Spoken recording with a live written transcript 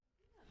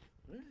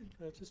right,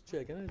 I was just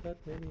checking. I thought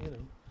maybe,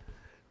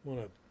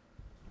 want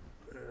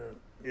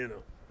to,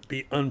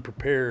 be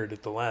unprepared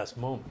at the last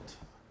moment.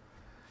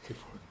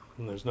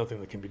 And there's nothing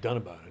that can be done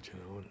about it,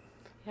 And,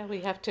 Yeah,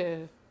 we have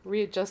to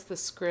readjust the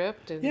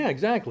script. And yeah,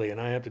 exactly. And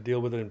I have to deal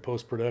with it in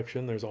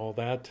post-production. There's all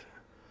that.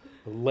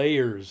 The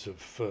layers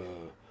of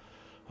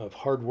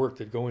hard work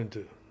that go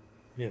into,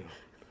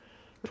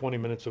 20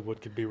 minutes of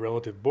what could be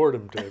relative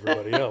boredom to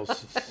everybody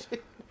else. It's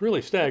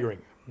really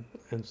staggering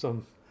in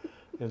some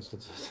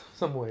instances,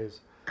 some ways,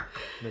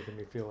 making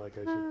me feel like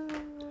I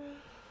should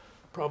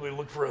probably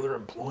look for other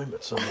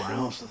employment somewhere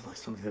else, like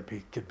something that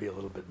could be a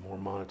little bit more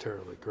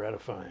monetarily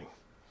gratifying.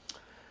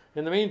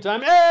 In the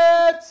meantime,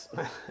 it's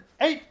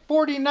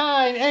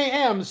 8:49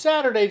 a.m.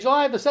 Saturday,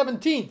 July the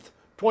 17th,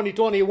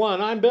 2021.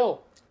 I'm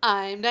Bill.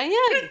 I'm Diane.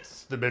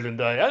 It's the Bill and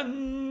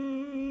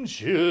Diane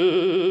Show.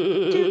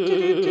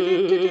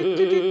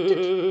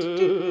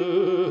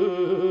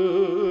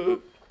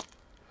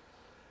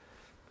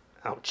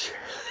 Ouch.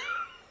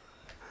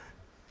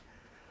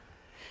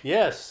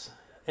 Yes,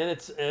 and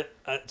it's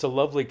a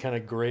lovely kind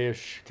of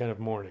grayish kind of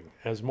morning,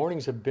 as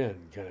mornings have been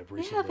kind of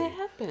recently. Yeah, they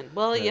have been.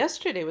 Well,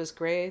 yesterday was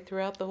gray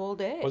throughout the whole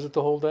day. Was it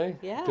the whole day?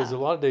 Yeah. Because a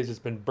lot of days it's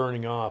been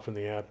burning off in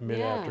the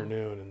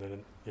mid-afternoon and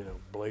then,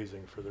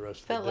 blazing for the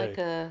rest of the day.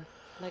 Felt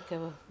like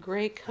a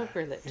gray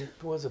coverlet.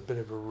 It was a bit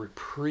of a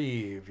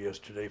reprieve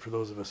yesterday for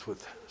those of us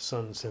with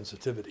sun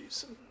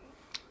sensitivities.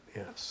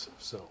 Yes,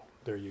 so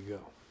there you go.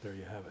 There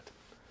you have it.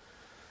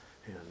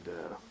 And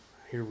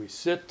here we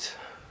sit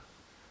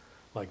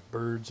like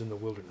birds in the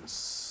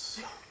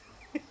wilderness.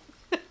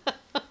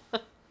 That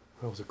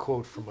was a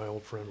quote from my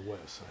old friend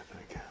Wes, I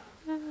think.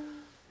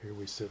 Here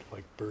we sit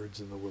like birds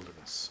in the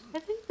wilderness. I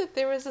think that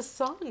there was a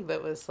song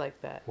that was like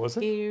that. Was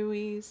it? Here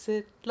we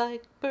sit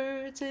like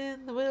birds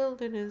in the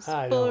wilderness.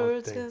 I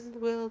birds don't think in the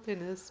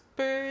wilderness.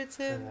 Birds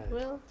in the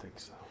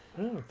wilderness.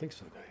 I don't think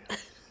so, Diane.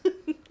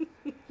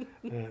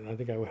 And I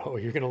think I would. Oh,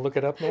 you're going to look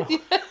it up now?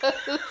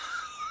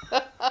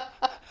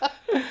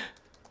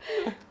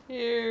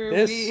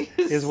 This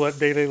is what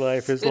daily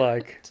life is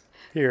like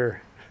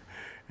here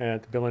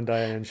at the Bill and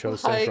Diane Show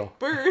Central. Like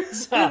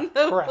birds in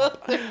the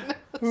wilderness.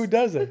 Who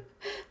does it?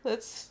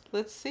 Let's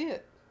see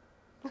it.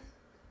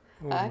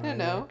 Oh, I don't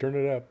know. Turn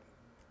it up.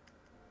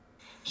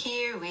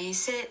 Here we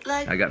sit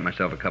like I got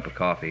myself a cup of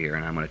coffee here,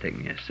 and I'm going to take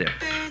me a sip.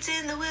 birds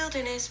in the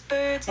wilderness,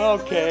 birds in the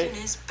Okay.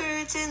 wilderness,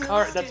 birds in the All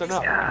right, wilderness. that's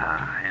enough.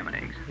 Ah, ham and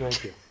eggs.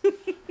 Thank you.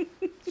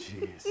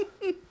 Jeez.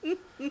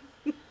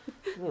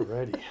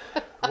 Alrighty.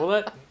 Well,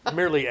 that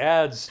merely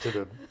adds to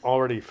the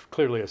already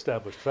clearly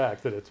established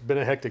fact that it's been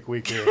a hectic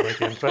week here at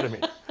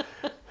Amphetamine.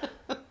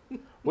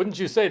 Wouldn't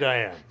you say,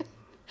 Diane?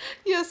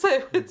 Yes,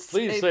 I would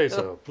Please say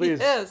so. Please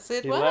yes,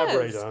 it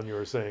elaborate was. on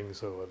your saying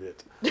so of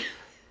it.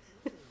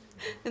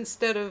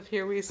 Instead of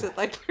here we sit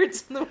like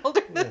birds in the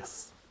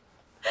wilderness.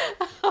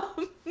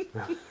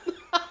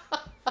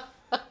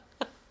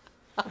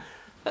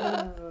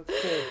 That's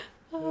good.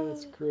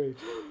 That's great.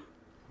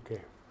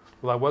 Okay.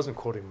 Well, I wasn't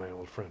quoting my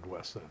old friend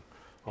Wes then,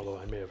 although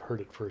I may have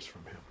heard it first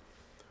from him.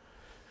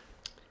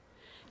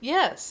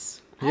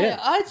 Yes. Yeah.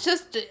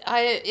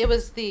 It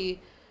was the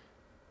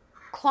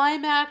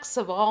climax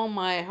of all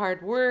my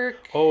hard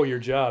work. Oh, your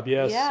job,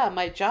 yes. Yeah,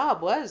 my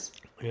job was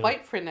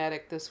quite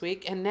frenetic this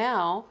week. And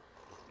now,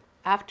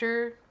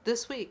 after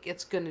this week,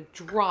 it's going to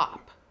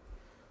drop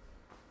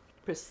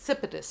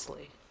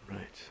precipitously.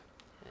 Right.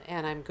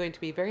 And I'm going to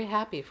be very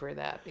happy for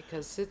that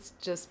because it's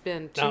just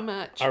been too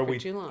much for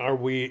too long.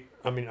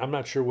 I'm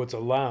not sure what's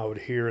allowed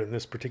here in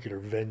this particular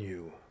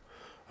venue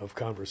of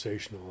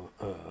conversational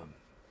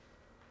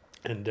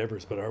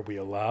endeavors, but are we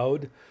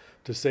allowed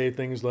to say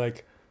things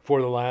like, for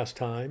the last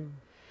time,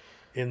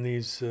 in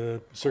these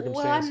circumstances?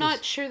 Well, I'm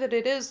not sure that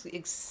it is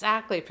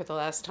exactly for the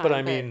last time. But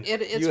I mean,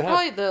 it's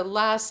probably the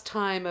last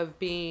time of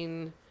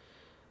being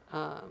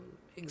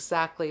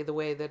exactly the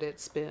way that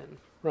it's been.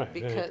 Right,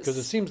 because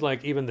it seems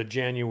like even the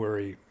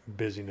January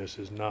busyness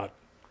does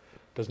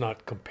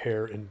not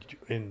compare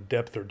in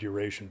depth or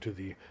duration to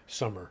the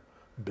summer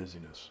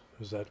busyness.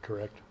 Is that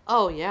correct?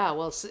 Oh yeah,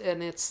 well,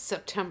 and it's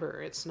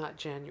September. It's not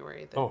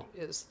January. That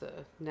is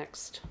the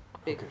next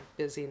big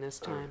busyness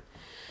time.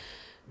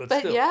 But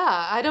still.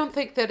 Yeah, I don't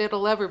think that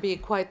it'll ever be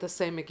quite the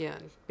same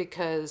again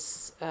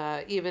because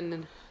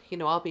even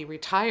I'll be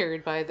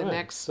retired by the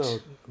next. So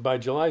by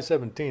July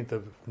 17th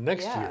of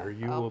next year,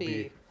 you will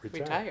be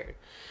retired.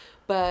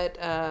 But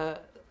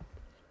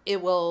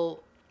it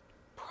will,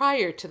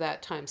 prior to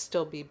that time,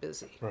 still be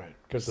busy. Right,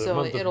 because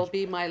it'll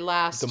be my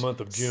last. The month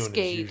of June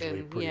is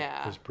usually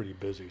pretty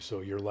busy.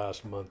 So your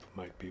last month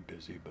might be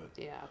busy, but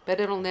but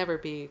it'll never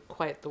be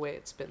quite the way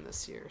it's been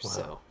this year. Wow.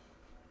 So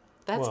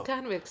that's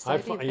kind of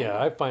exciting.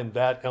 I find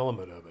that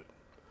element of it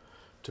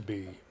to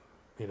be,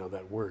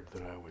 that word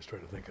that I always try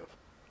to think of,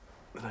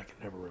 and I can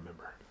never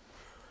remember.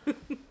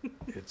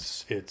 It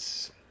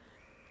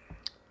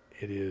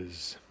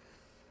is.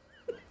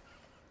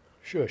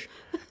 Shush.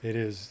 It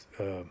is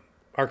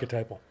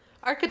archetypal.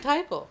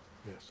 Archetypal.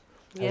 Yes.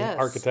 It has an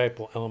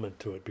archetypal element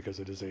to it because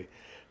it is a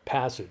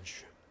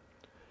passage.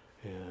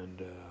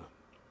 And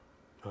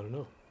I don't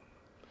know.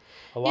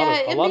 a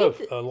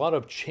lot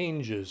of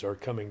changes are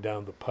coming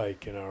down the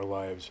pike in our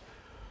lives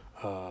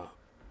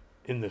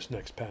in this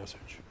next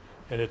passage,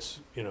 and it's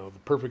the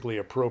perfectly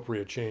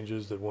appropriate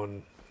changes that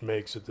one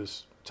makes at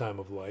this time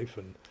of life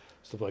and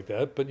stuff like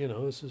that. But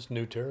this is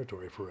new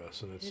territory for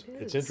us, and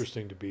it's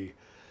interesting to be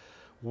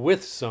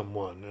with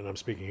someone, and I'm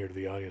speaking here to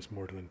the audience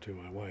more than to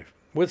my wife,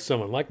 with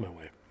someone like my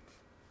wife,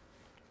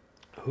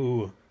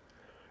 who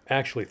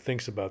actually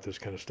thinks about this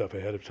kind of stuff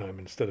ahead of time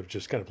instead of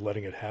just kind of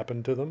letting it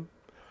happen to them,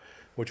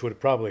 which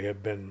would probably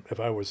have been, if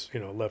I was,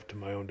 left to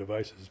my own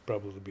devices,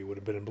 would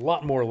have been a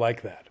lot more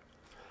like that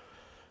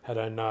had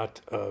I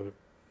not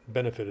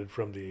benefited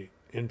from the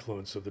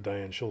influence of the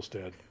Diane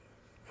Schulstad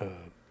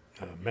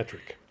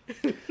metric.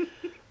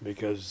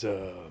 Because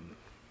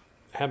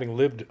having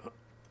lived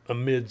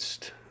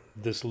amidst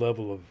this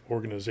level of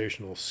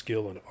organizational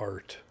skill and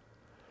art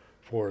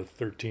for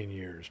 13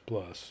 years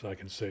plus, I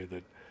can say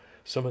that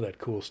some of that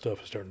cool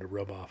stuff is starting to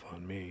rub off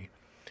on me,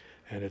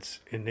 and it's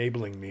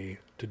enabling me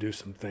to do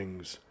some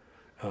things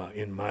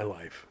in my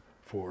life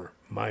for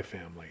my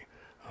family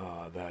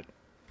that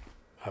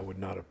I would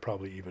not have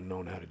probably even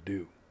known how to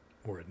do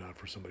were it not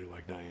for somebody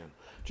like Diane.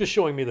 Just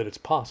showing me that it's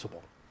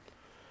possible.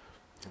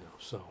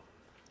 So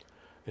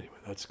anyway,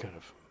 that's kind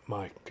of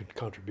my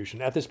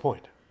contribution at this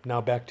point. Now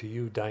back to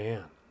you,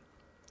 Diane.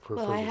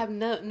 I have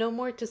no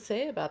more to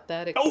say about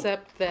that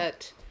except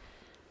that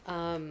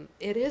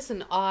it is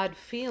an odd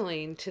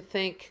feeling to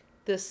think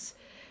this,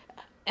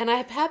 and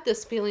I've had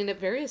this feeling at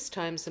various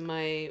times in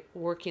my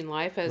working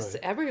life, as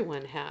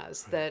everyone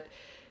has, that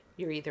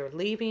you're either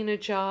leaving a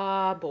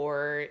job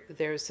or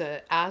there's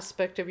an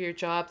aspect of your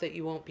job that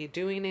you won't be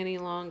doing any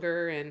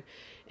longer,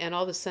 and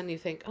all of a sudden you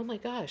think, oh my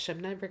gosh, I'm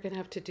never going to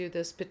have to do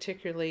this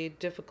particularly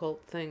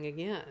difficult thing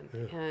again.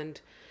 Yeah.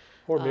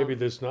 Or maybe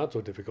this not so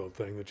difficult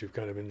thing that you've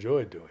kind of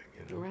enjoyed doing.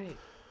 Right.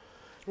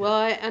 Well,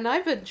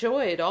 I've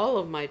enjoyed all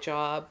of my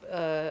job.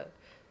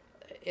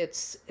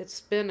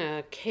 It's been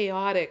a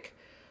chaotic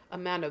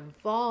amount of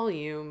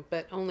volume,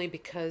 but only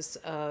because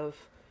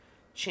of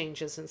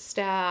changes in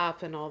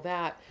staff and all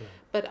that. Yeah.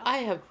 But I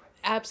have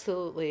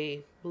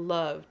absolutely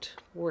loved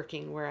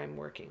working where I'm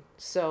working.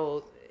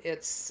 So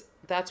that's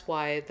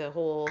why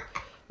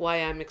why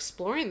I'm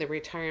exploring the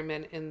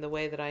retirement in the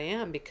way that I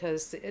am,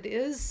 because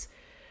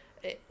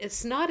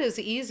it's not as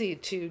easy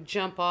to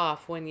jump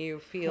off when you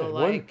feel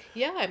I'm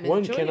enjoying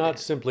one cannot it.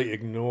 Simply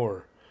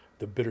ignore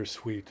the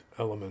bittersweet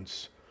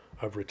elements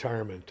of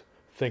retirement,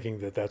 thinking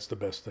that that's the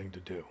best thing to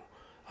do.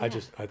 Yeah.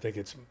 I think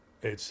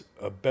it's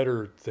a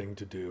better thing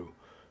to do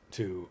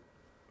to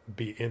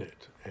be in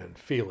it and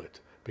feel it,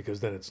 because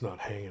then it's not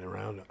hanging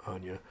around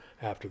on you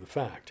after the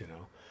fact,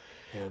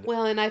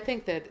 And I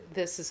think that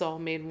this is all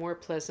made more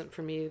pleasant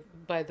for me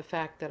by the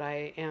fact that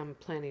I am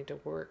planning to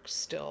work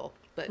still,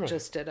 but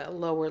just at a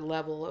lower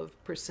level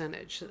of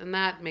percentage. And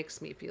that makes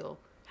me feel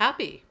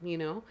happy,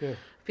 Yeah.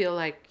 Feel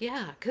like,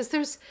 because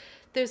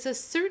there's a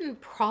certain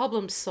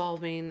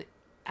problem-solving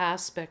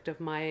aspect of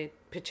my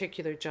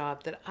particular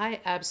job that I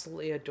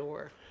absolutely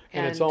adore.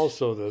 And it's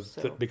also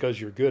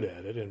because you're good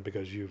at it and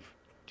because you've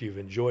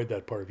enjoyed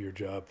that part of your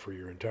job for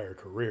your entire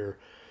career,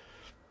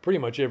 pretty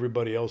much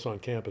everybody else on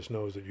campus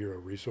knows that you're a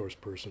resource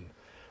person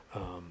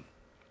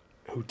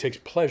who takes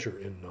pleasure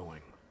in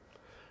knowing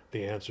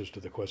the answers to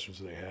the questions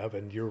they have,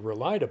 and you're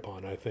relied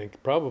upon, I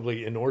think,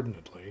 probably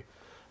inordinately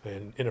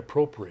and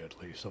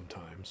inappropriately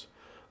sometimes,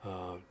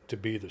 to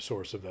be the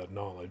source of that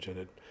knowledge.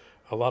 And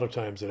a lot of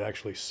times it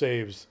actually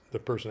saves the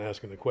person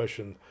asking the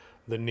question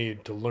the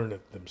need to learn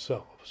it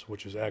themselves,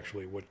 which is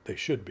actually what they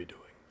should be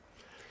doing.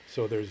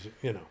 So there's,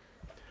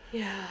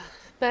 Yeah,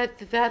 but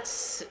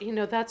that's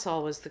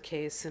always the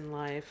case in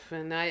life.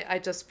 And I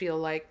just feel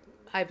like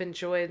I've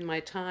enjoyed my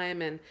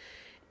time, and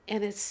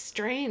it's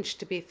strange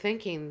to be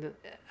thinking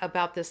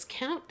about this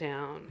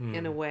countdown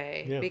in a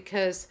way,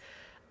 because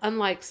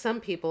unlike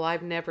some people,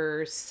 I've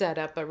never set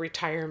up a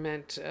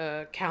retirement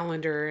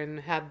calendar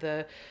and had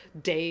the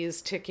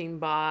days ticking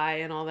by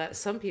and all that.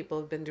 Some people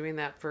have been doing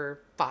that for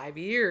 5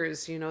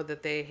 years,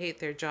 that they hate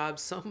their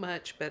jobs so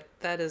much, but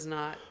that is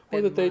not.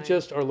 Or that they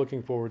just are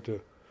looking forward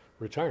to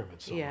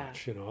retirement so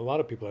much. A lot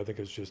of people, I think,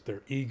 it's just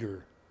they're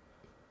eager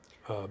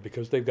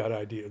because they've got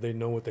idea. They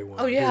know what they want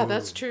to do. Oh, yeah,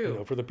 that's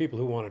true. For the people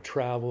who want to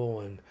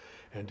travel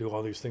and do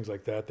all these things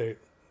like that,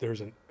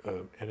 there's an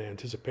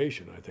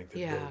anticipation, I think, that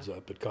builds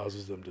up that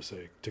causes them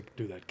to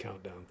do that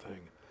countdown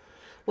thing.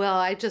 Well,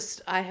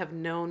 I have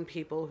known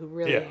people who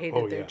really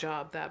hated their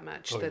job that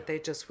much that they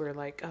just were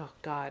like, oh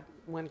God,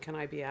 when can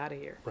I be out of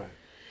here? Right.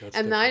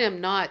 And I am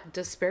not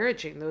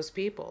disparaging those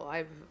people.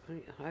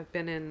 I've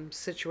been in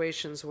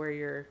situations where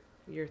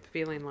you're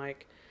feeling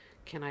like,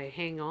 can I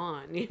hang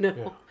on?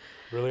 Yeah.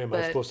 Really, am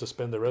I supposed to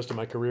spend the rest of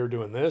my career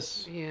doing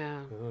this? Yeah.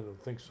 I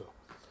don't think so.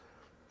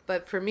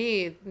 But for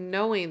me,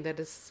 knowing that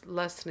it's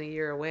less than a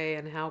year away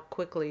and how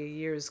quickly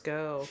years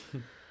go,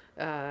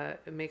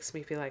 it makes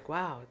me feel like,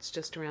 wow, it's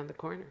just around the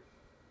corner.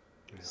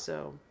 Yeah.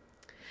 So,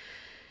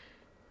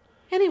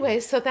 Anyway,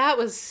 so that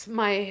was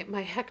my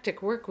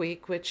hectic work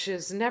week, which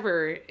is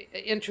never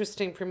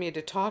interesting for me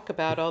to talk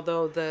about,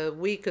 although the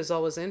week is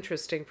always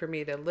interesting for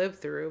me to live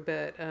through.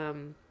 But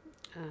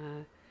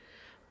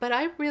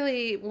I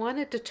really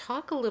wanted to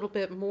talk a little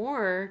bit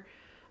more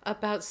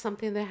about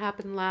something that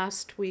happened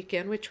last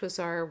weekend, which was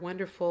our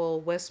wonderful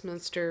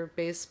Westminster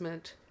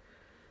Basement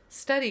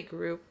study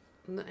group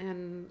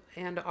and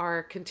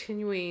our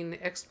continuing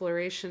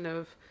exploration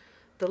of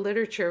the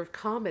literature of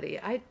comedy.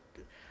 I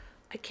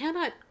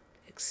cannot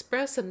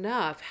express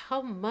enough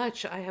how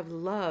much I have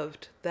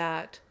loved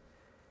that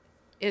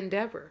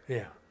endeavor.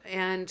 Yeah.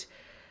 And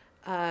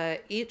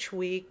each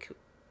week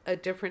a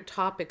different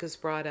topic is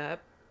brought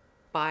up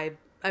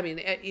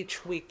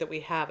each week that we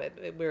have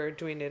it. We're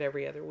doing it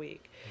every other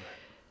week.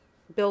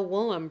 Right. Bill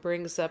Woolham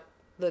brings up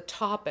the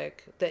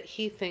topic that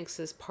he thinks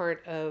is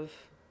part of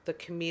the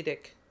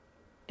comedic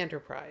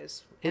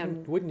enterprise.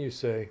 Wouldn't you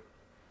say,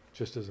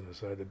 just as an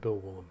aside, that Bill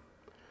Woolham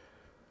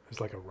is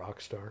like a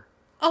rock star?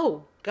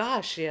 Oh,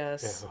 gosh,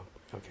 yes.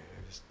 Yeah, okay.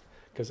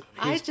 Because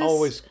he's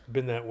always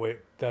been that way,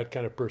 that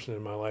kind of person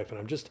in my life.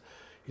 And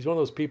he's one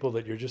of those people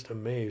that you're just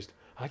amazed.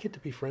 I get to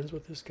be friends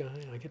with this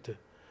guy. I get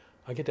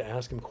to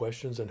ask him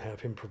questions and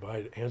have him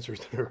provide answers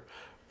that are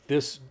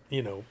this,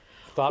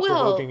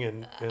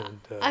 thought-provoking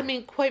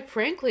quite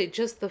frankly,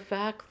 just the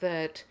fact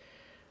that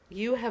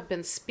you have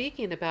been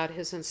speaking about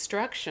his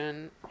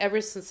instruction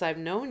ever since I've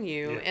known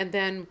you, and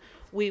then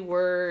we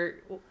were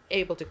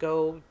able to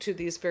go to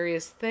these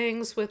various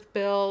things with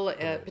Bill,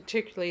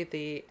 particularly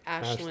the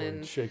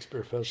Ashland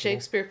Shakespeare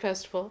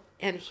Festival.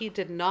 And he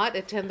did not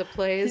attend the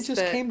plays. He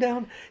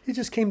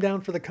just came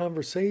down for the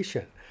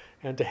conversation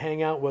and to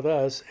hang out with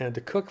us and to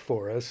cook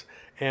for us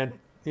and,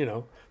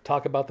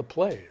 talk about the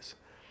plays.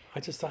 I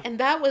just thought... And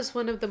that was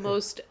one of the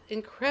most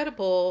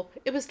incredible...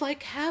 It was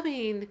like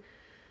having...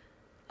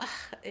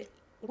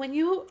 when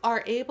you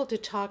are able to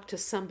talk to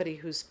somebody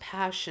whose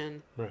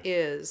passion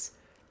is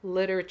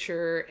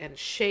literature and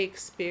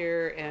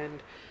Shakespeare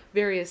and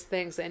various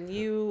things, and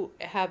you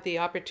have the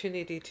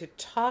opportunity to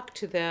talk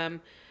to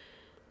them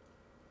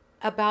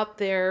about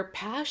their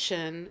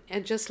passion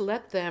and just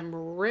let them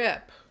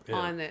rip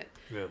on it.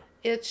 Yeah.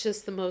 It's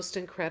just the most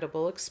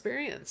incredible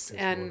experience. It's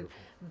wonderful.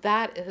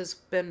 That has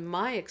been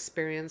my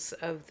experience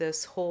of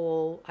this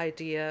whole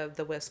idea of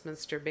the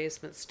Westminster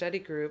Basement Study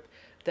Group,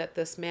 that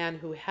this man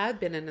who had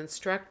been an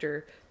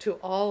instructor to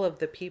all of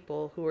the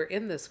people who were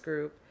in this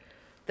group,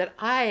 that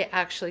I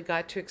actually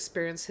got to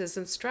experience his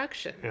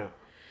instruction. Yeah.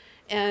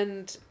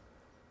 And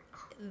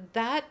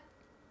that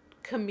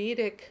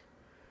comedic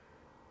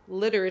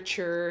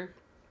literature,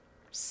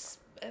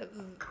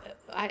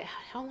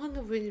 how long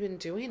have we been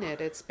doing it?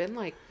 It's been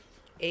like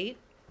 8,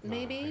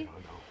 maybe? I don't know.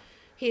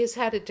 He has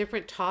had a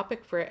different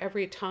topic for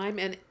every time,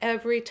 and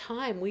every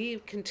time we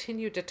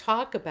continue to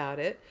talk about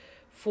it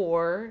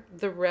for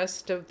the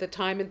rest of the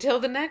time until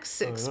the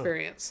next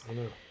experience. I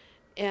know.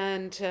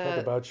 And talk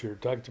about your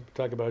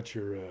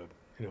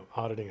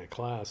auditing a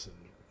class and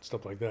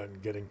stuff like that,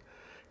 and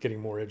getting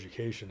more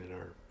education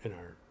in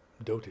our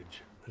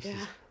dotage.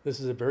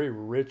 This is a very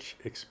rich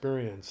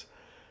experience,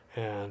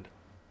 and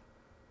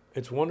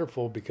it's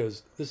wonderful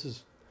because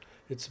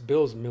it's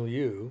Bill's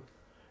milieu,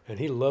 and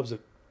he loves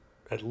it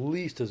at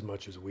least as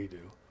much as we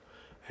do.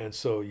 And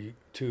so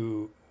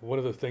one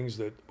of the things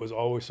that was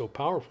always so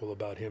powerful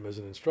about him as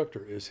an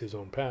instructor is his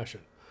own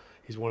passion.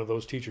 He's one of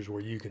those teachers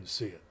where you can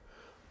see it.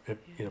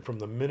 And, from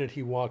the minute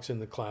he walks in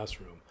the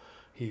classroom,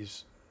 he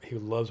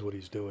loves what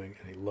he's doing,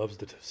 and he loves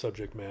the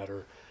subject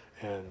matter,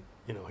 and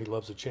he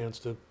loves a chance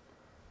to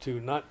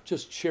not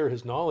just share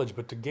his knowledge,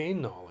 but to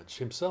gain knowledge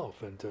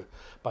himself, and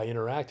by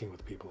interacting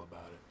with people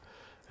about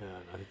it.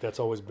 And I think that's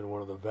always been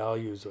one of the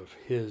values of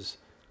his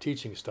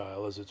teaching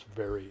style, is it's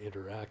very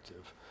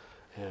interactive.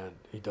 And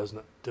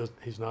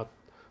he's not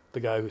the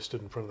guy who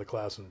stood in front of the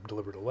class and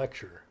delivered a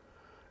lecture.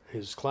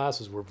 His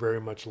classes were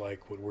very much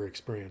like what we're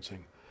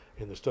experiencing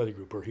in the study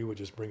group, where he would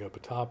just bring up a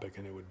topic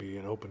and it would be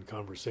an open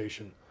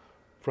conversation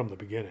from the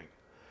beginning,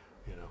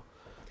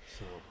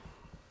 So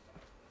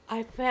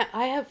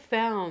I have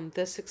found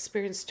this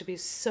experience to be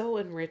so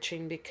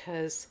enriching,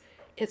 because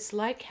it's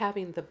like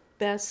having the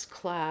best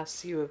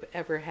class you have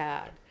ever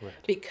had. Right.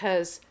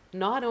 Because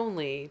not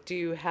only do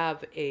you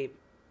have a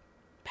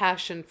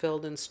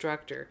passion-filled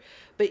instructor,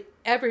 but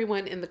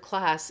everyone in the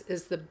class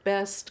is the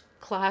best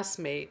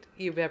classmate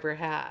you've ever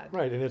had.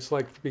 Right, and it's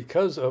like,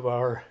 because of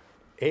our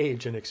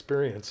age and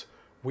experience,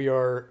 we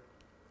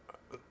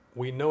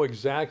know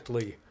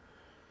exactly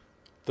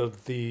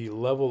the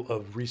level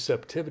of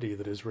receptivity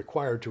that is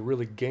required to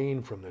really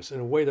gain from this, in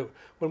a way that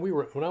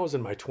when I was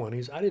in my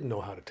 20s, I didn't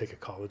know how to take a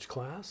college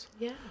class.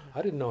 Yeah.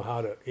 I didn't know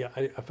how to. Yeah,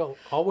 I felt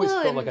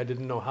like I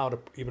didn't know how to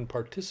even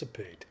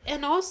participate.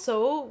 And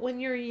also, when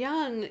you're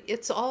young,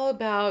 it's all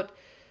about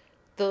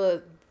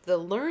the the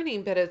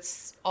learning, but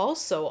it's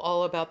also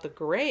all about the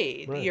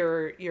grade. Right.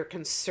 You're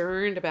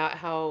concerned about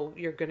how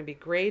you're going to be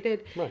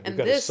graded. Right. And You've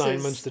got this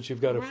assignments is, that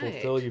you've got to right.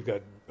 fulfill. You've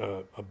got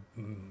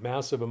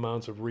massive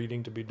amounts of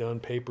reading to be done,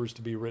 papers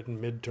to be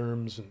written,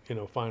 midterms,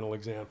 and final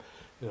exam.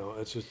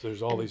 It's just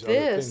there's all And these other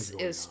things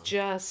going this is on.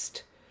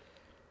 just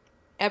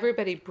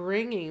everybody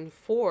bringing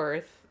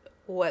forth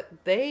what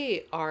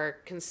they are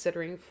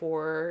considering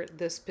for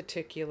this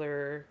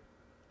particular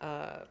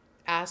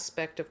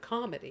aspect of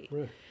comedy.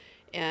 Right.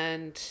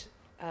 And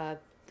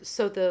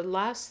so the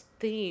last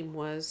theme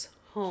was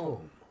home.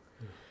 Home.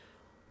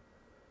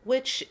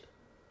 Which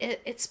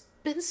it's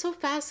been so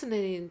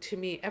fascinating to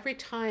me every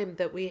time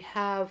that we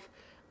have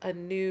a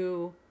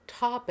new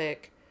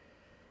topic,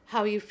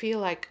 how you feel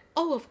like,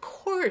 oh, of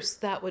course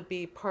that would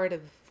be part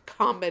of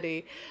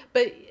comedy.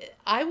 But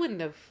I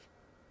wouldn't have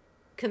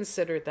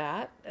considered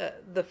that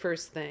the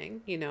first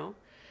thing,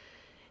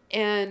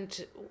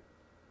 And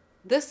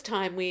this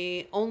time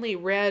we only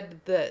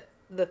read that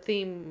the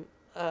theme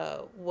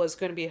was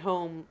going to be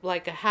home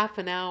like a half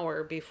an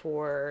hour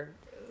before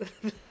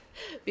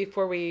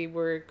before we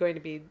were going to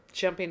be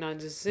jumping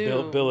onto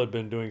Zoom. Bill had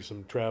been doing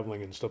some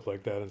traveling and stuff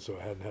like that, and so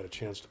I hadn't had a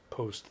chance to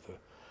post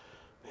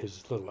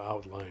his little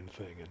outline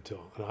thing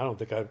and I don't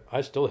think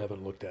I still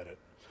haven't looked at it.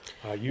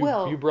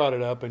 You brought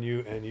it up and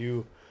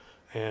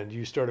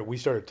we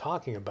started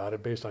talking about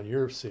it based on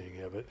your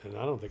seeing of it, and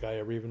I don't think I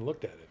ever even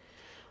looked at it.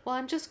 Well,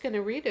 I'm just going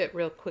to read it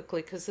real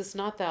quickly because it's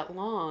not that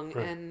long,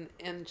 Right.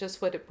 and just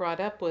what it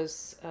brought up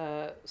was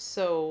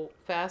so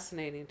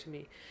fascinating to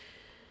me.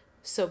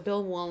 So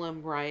Bill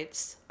Woolham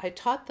writes, I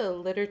taught the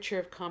Literature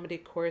of Comedy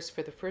course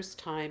for the first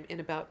time in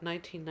about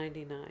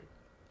 1999.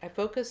 I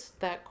focused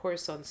that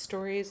course on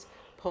stories,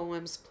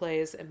 poems,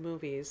 plays, and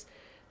movies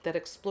that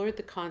explored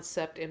the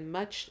concept in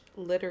much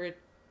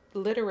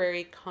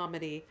literary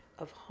comedy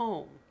of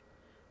home,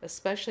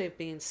 especially of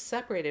being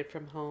separated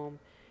from home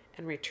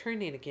and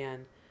returning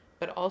again,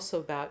 but also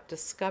about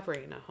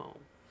discovering a home.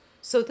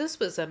 So this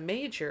was a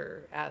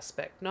major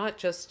aspect, not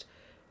just,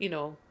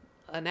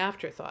 an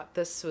afterthought.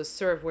 This was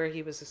sort of where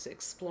he was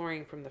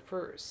exploring from the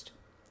first.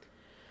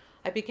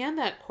 I began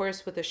that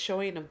course with a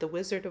showing of The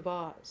Wizard of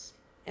Oz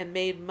and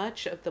made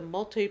much of the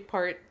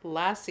multi-part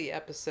Lassie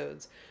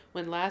episodes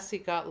when Lassie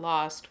got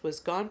lost, was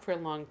gone for a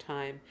long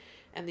time,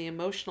 and the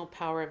emotional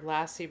power of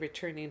Lassie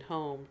returning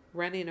home,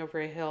 running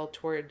over a hill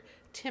toward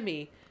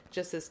Timmy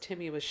just as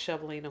Timmy was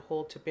shoveling a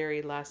hole to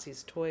bury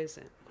Lassie's toys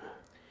in.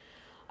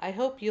 I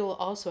hope you'll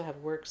also have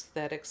works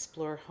that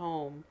explore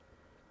home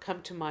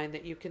come to mind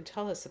that you can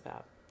tell us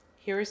about.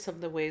 Here are some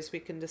of the ways we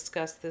can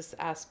discuss this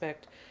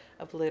aspect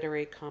of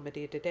literary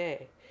comedy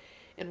today.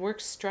 In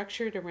works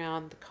structured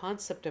around the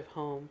concept of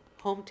home,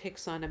 home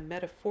takes on a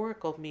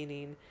metaphorical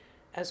meaning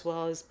as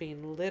well as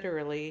being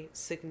literally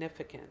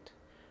significant.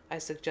 I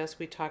suggest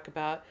we talk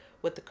about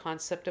what the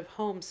concept of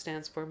home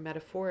stands for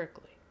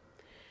metaphorically.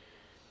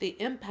 The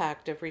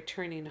impact of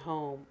returning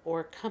home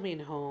or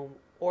coming home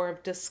or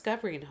of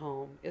discovering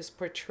home is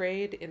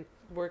portrayed in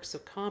works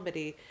of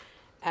comedy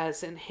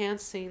as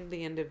enhancing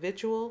the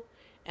individual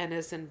and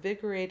as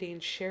invigorating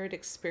shared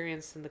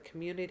experience in the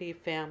community,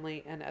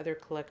 family, and other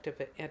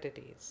collective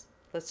entities.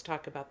 Let's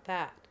talk about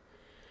that.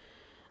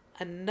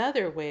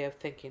 Another way of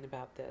thinking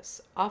about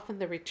this, often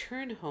the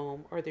return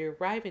home or the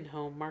arriving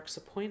home marks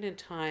a point in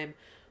time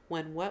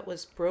when what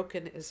was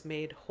broken is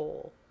made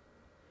whole.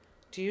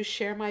 Do you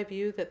share my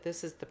view that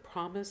this is the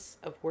promise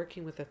of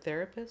working with a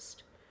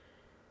therapist?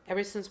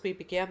 Ever since we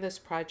began this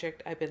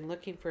project, I've been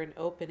looking for an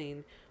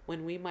opening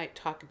when we might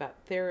talk about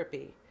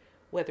therapy,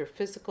 whether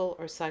physical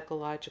or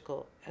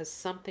psychological, as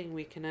something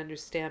we can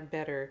understand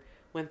better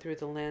when through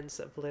the lens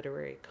of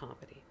literary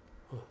comedy.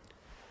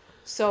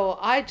 So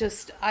I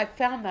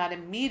found that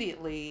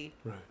immediately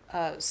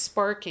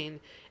sparking,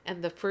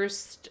 and the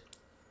first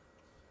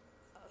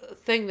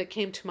thing that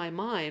came to my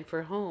mind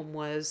for home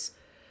was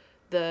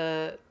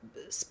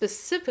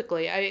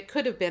specifically, it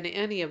could have been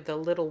any of the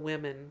Little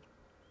Women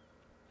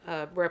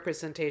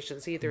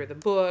representations, either the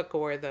book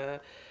or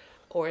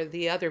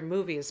the other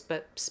movies,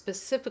 but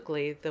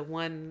specifically the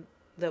one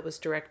that was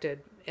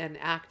directed and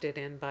acted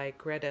in by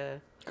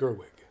Greta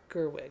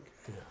Gerwig.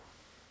 Yeah.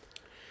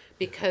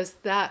 Because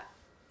that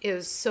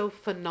is so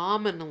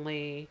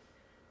phenomenally,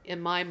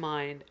 in my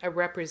mind, a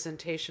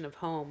representation of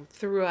home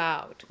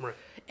throughout. Right.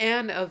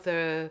 And of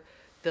the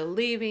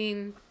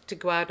leaving to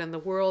go out in the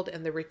world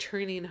and the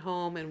returning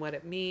home and what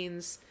it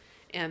means,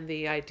 and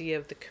the idea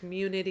of the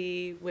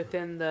community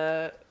within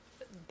the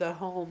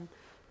home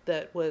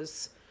that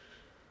was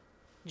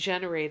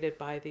generated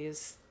by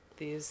these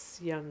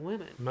young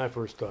women. My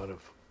first thought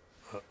of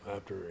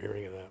after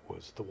hearing of that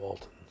was the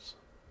Waltons,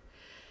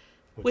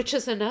 which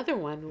is another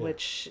one,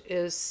 which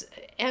is,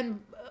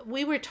 and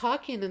we were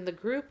talking in the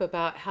group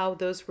about how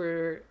those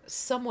were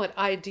somewhat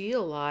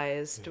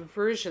idealized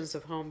versions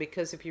of home,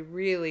 because if you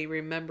really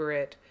remember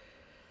it,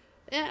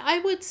 I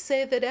would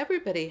say that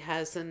everybody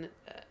has an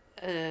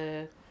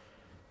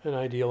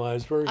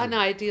idealized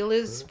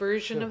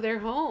version of their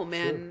home,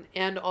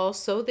 and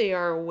also they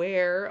are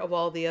aware of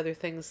all the other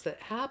things that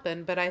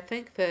happen. But I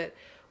think that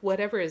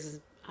whatever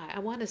is I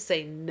want to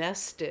say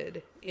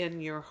nested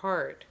in your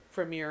heart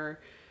from your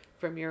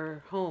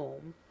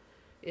home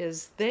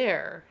is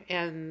there,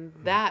 and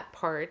that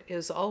part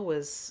is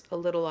always a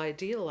little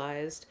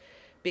idealized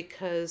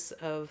because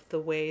of the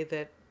way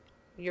that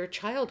your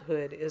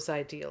childhood is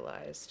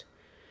idealized.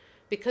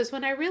 Because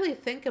when I really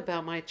think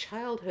about my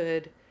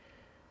childhood,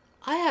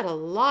 I had a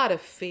lot of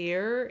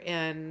fear,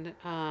 and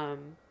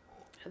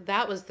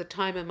that was the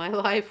time in my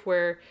life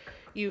where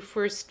you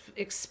first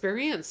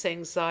experience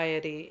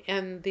anxiety,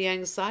 and the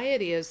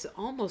anxiety is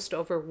almost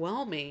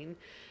overwhelming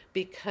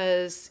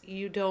because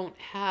you don't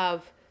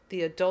have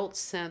the adult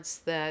sense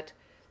that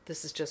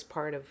this is just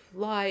part of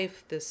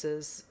life.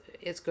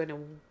 It's going to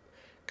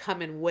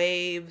come in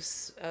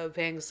waves of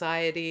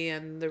anxiety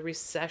and the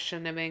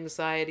recession of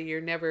anxiety. You're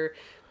never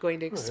going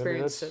to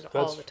experience it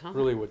all the time. That's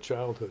really what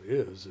childhood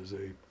is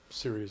a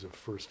series of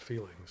first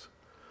feelings.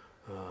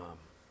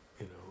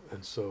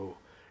 And so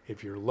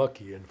if you're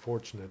lucky and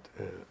fortunate,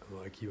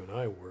 like you and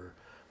I were,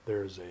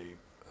 there's a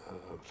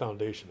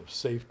foundation of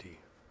safety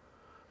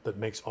that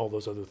makes all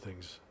those other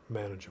things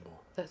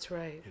manageable. That's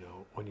right.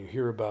 When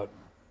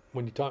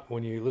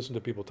you listen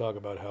to people talk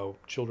about how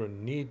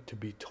children need to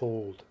be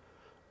told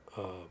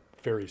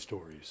fairy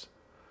stories,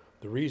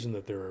 the reason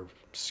that there are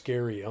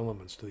scary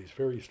elements to these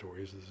fairy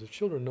stories is that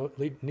children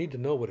need to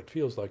know what it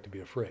feels like to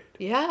be afraid.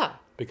 Yeah.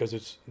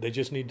 Because they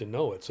just need to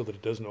know it so that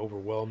it doesn't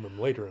overwhelm them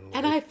later in life.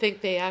 And I think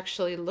they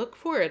actually look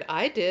for it.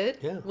 I did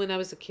when I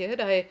was a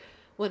kid.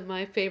 One of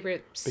my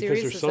favorite series.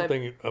 Because there's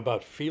something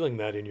about feeling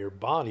that in your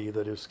body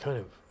that is kind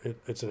of,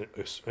 it's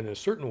in a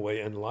certain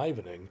way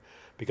enlivening,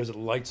 because it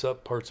lights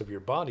up parts of your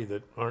body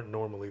that aren't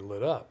normally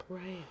lit up.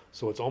 Right.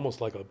 So it's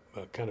almost like a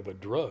kind of a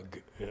drug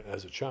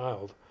as a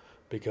child,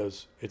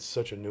 because it's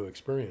such a new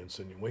experience.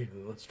 And wait,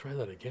 let's try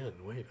that again.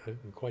 Wait, I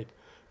didn't quite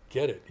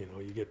get it.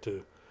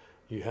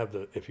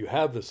 If you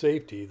have the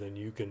safety, then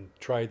you can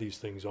try these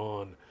things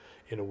on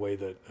in a way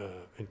that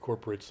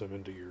incorporates them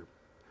into your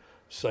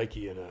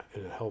psyche in a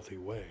healthy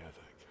way, I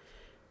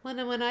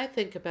think. When I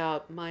think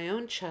about my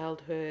own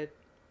childhood,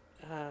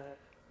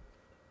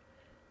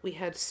 we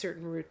had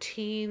certain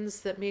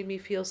routines that made me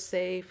feel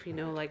safe,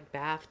 like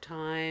bath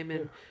time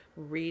and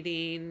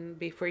reading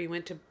before you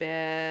went to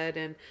bed,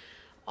 and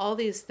all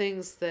these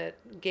things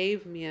that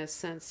gave me a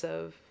sense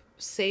of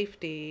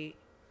safety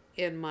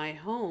in my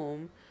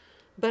home.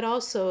 But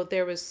also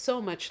there was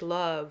so much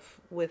love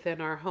within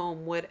our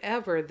home,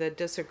 whatever the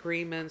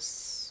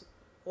disagreements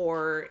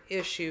or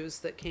issues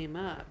that came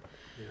up,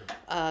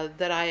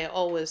 that I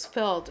always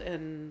felt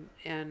and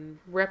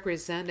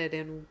represented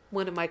in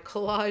one of my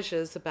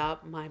collages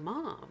about my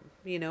mom,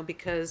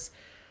 because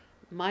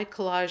my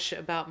collage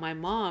about my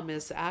mom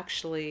is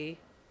actually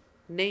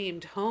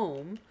named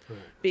Home,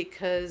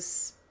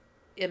 because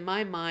in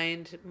my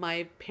mind,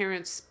 my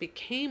parents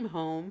became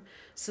home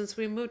since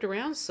we moved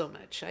around so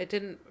much. I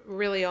didn't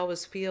really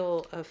always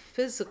feel a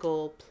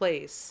physical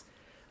place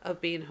of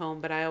being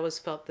home, but I always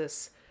felt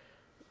this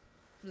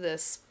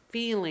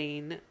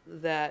feeling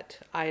that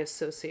I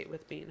associate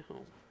with being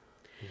home.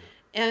 Yeah.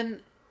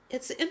 And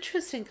it's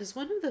interesting because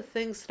one of the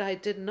things that I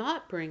did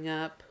not bring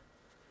up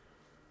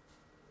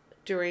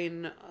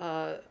during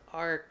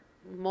our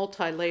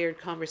multi-layered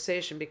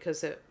conversation,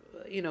 because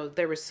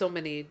there were so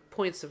many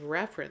points of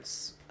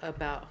reference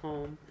about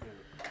home,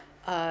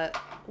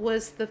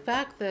 was the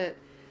fact that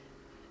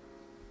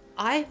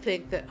I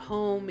think that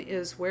home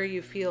is where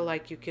you feel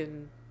like you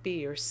can be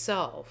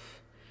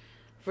yourself.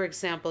 For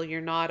example,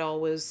 you're not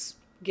always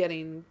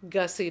getting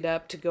gussied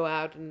up to go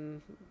out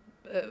and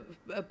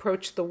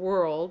approach the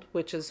world,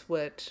 which is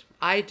what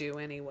I do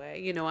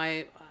anyway.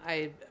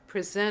 I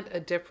present a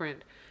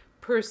different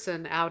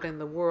person out in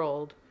the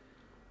world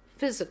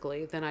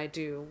physically than I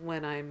do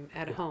when I'm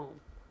at home.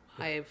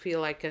 I feel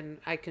like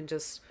I can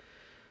just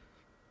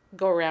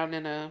go around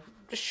in a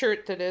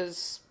shirt that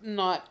is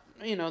not,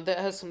 that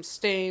has some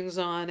stains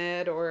on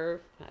it,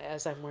 or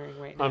as I'm wearing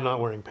right now. I'm not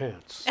wearing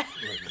pants right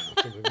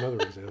now. It's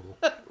another example.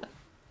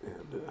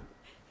 And,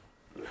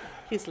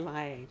 he's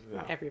lying,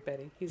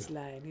 everybody. He's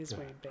lying. He's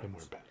wearing pants. I'm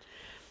wearing pants.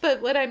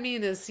 But what I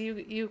mean is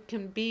you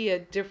can be a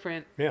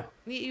different... Yeah.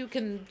 You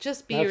can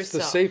just be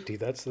yourself.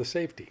 That's the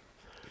safety.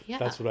 Yeah.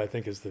 That's what I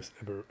think is this.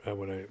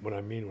 What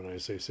I mean when I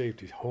say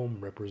safety, home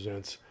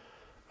represents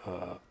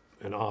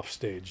an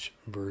offstage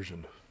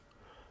version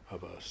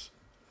of us.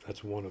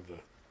 That's one of the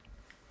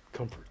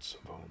comforts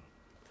of home.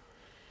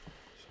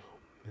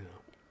 So,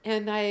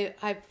 And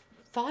I've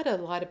thought a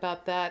lot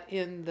about that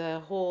in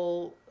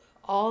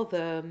all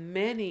the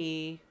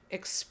many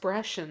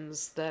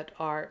expressions that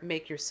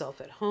make yourself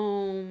at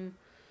home.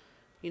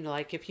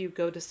 Like if you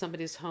go to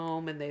somebody's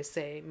home and they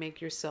say,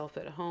 make yourself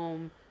at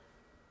home,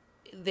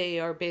 they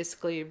are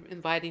basically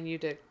inviting you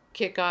to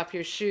kick off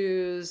your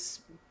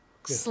shoes,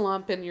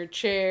 slump in your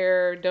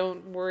chair,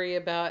 don't worry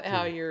about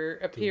how you're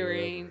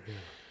appearing.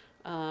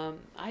 I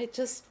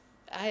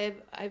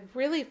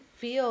really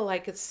feel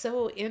like it's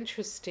so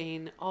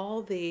interesting,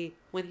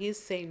 when he's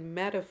saying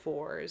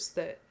metaphors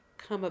that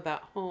come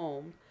about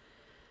home,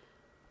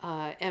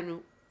 and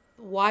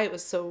why it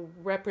was so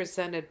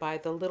represented by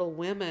the Little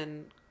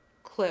Women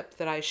clip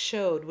that I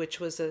showed, which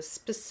was a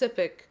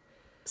specific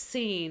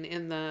scene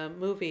in the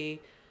movie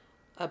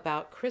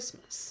about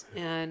Christmas.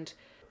 And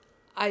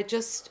I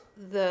just,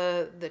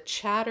 the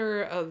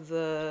chatter of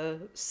the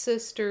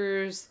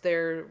sisters,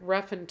 their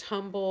rough and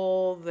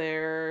tumble,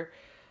 their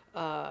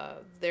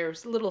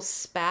little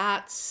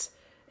spats,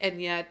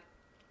 and yet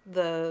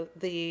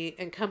the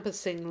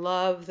encompassing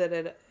love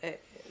that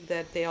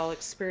they all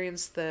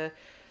experience, the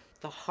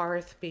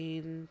hearth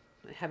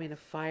having a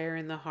fire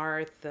in the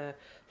hearth, the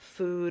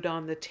food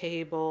on the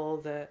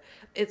table,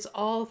 it's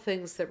all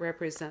things that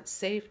represent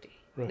safety.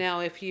 Right. Now,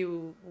 if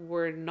you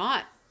were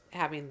not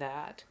having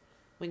that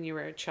when you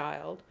were a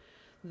child,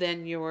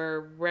 then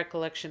your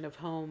recollection of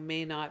home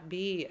may not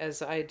be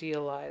as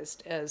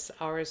idealized as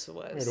ours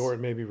was. Right, or it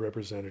may be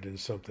represented in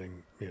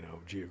something,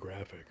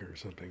 geographic or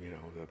something,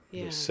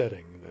 the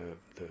setting,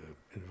 the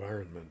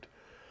environment,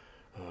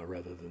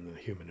 rather than the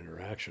human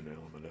interaction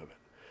element of it.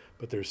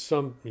 But there's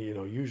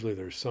usually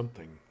there's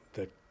something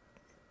that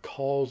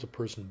calls a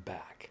person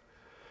back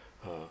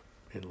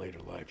in later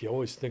life. You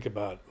always think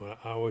about,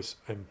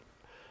 I'm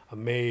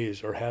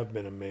amazed or have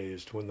been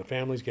amazed when the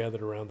families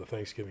gathered around the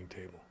Thanksgiving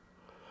table.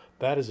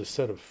 That is a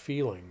set of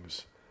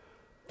feelings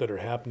that are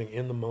happening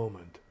in the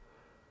moment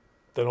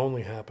that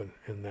only happen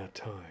in that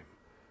time.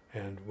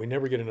 And we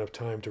never get enough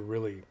time to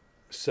really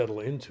settle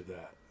into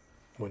that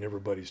when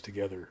everybody's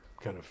together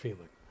kind of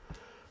feeling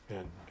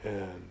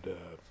and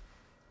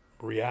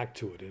react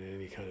to it in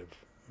any kind of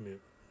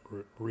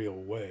real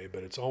way.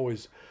 But it's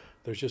always,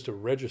 there's just a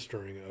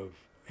registering of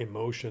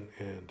emotion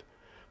and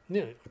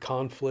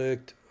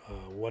conflict,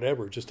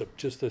 whatever, just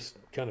this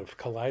kind of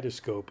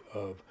kaleidoscope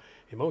of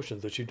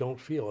emotions that you don't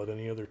feel at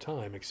any other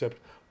time except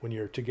when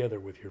you're together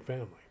with your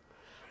family.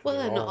 Well,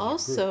 and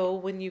also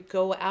when you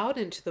go out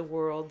into the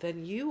world,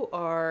 then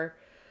you've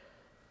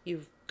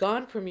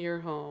gone from your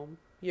home,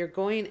 you're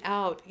going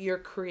out, you're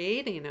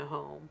creating a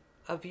home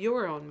of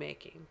your own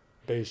making.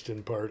 Based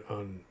in part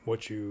on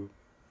what you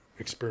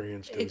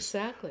experienced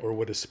exactly, or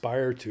would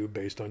aspire to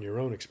based on your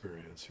own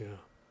experience, yeah.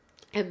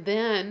 And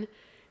then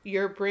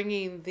you're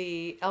bringing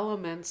the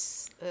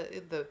elements,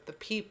 the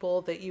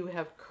people that you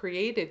have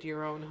created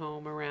your own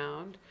home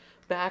around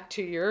back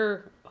to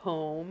your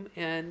home,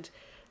 and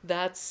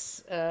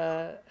that's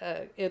an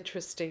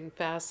interesting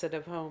facet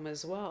of home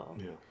as well.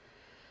 Yeah.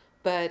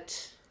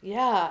 But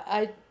yeah,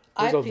 I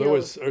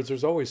feel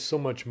there's always so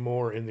much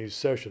more in these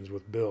sessions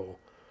with Bill.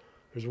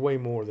 There's way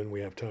more than we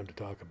have time to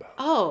talk about.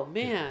 Oh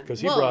man! Because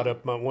he brought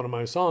up one of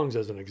my songs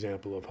as an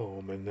example of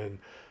home, and then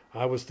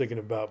I was thinking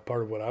about,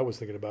 part of what I was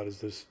thinking about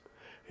is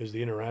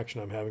the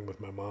interaction I'm having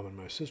with my mom and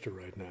my sister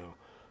right now,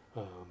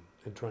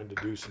 and trying to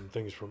do some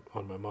things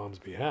on my mom's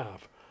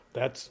behalf.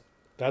 That's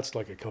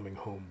like a coming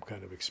home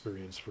kind of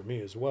experience for me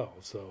as well.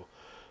 So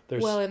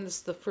there's and it's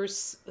the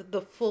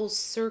full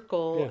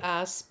circle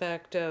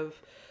aspect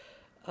of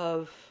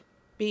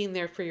being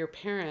there for your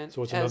parents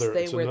as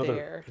they were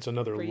there. It's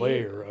another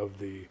layer of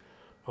the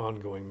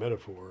ongoing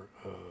metaphor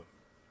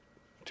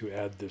to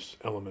add this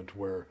element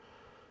where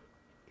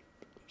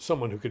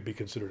someone who could be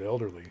considered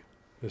elderly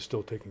is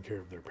still taking care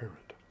of their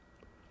parent.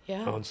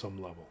 Yeah. On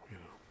some level,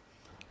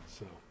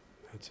 So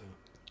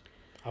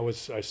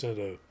I sent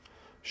a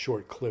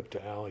short clip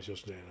to Alice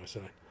yesterday, and I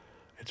said,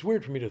 it's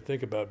weird for me to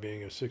think about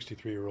being a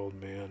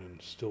 63-year-old man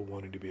and still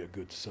wanting to be a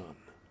good son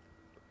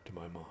to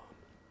my mom.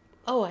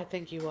 Oh, I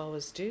think you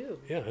always do.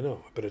 Yeah, I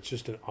know, but it's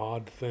just an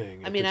odd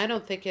thing. I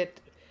don't think it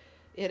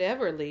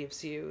ever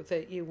leaves you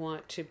that you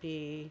want to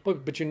be.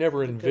 But you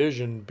never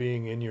envision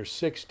being in your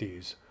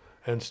 60s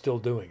and still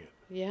doing it.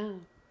 Yeah.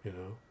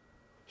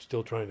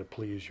 Still trying to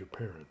please your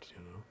parents,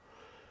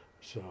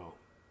 So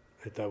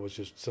that was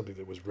just something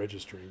that was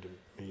registering to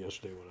me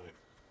yesterday when I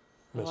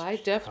I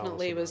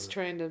definitely was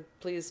trying to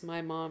please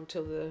my mom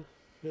till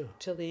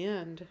the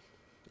end.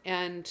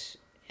 And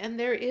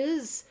there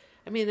is,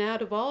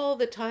 out of all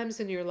the times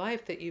in your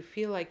life that you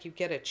feel like you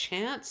get a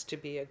chance to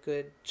be a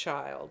good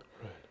child,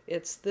 right,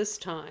 it's this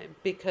time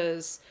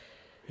because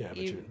but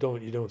you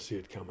don't see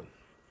it coming.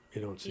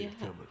 You don't see it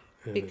coming.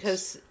 And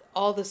because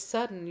all of a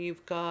sudden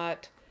you've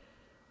got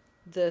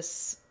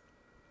this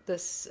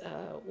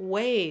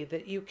way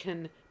that you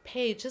can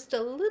pay just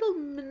a little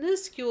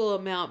minuscule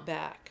amount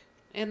back,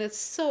 and it's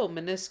so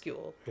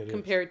minuscule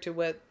compared to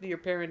what your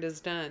parent has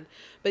done,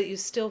 but you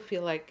still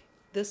feel like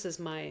this is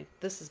my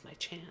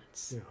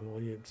chance. Yeah,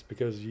 well, it's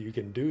because you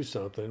can do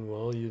something.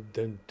 Well, you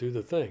then do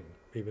the thing,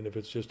 even if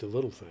it's just a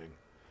little thing.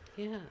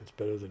 Yeah, it's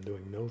better than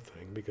doing no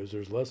thing, because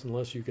there's less and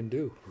less you can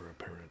do for a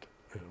parent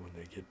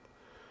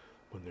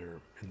when they're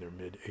in their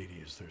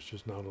mid-80s. There's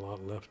just not a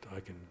lot left. I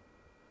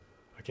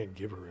can't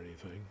give her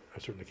anything. I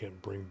certainly can't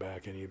bring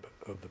back any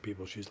of the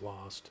people she's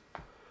lost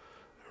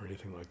or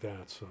anything like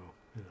that. So,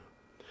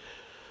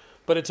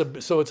 But it's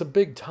a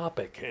big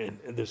topic, and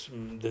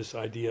this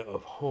idea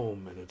of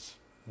home, and it's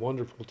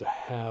wonderful to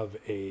have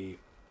a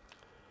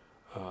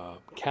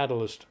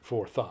catalyst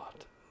for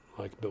thought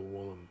like Bill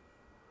Woolham,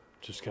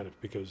 just kind of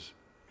because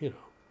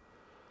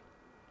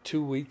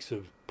 2 weeks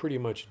of pretty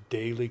much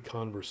daily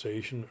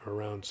conversation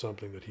around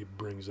something that he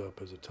brings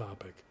up as a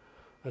topic.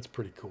 That's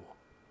pretty cool.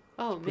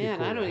 Oh pretty man,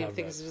 cool I to don't even have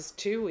think that. it's just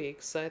 2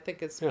 weeks. I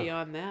think it's Yeah.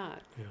 beyond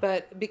that. Yeah.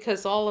 But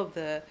because all of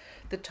the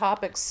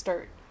topics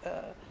start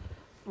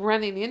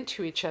running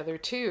into each other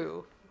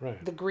too.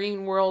 Right. The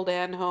green world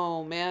and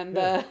home and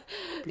Yeah.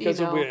 you Because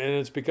know. and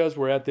it's because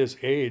we're at this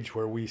age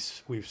where we've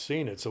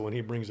seen it. So when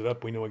he brings it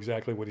up, we know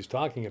exactly what he's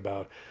talking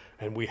about,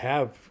 and we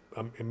have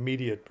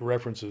immediate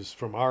references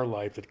from our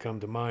life that come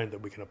to mind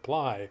that we can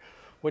apply.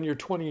 When you're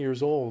 20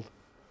 years old,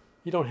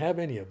 you don't have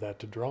any of that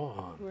to draw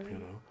on. Right. You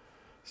know,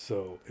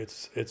 so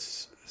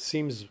it's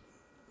seems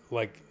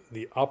like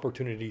the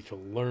opportunity to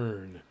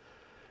learn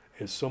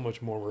is so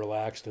much more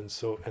relaxed,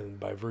 and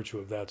by virtue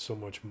of that, so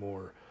much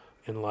more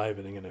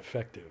enlivening and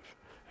effective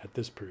at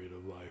this period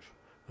of life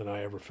than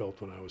I ever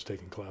felt when I was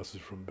taking classes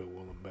from Bill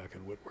Willem back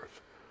in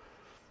Whitworth.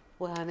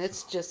 Well, and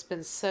it's just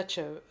been such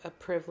a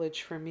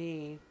privilege for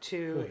me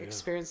to Oh, yeah.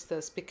 experience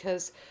this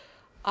because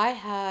I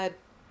had,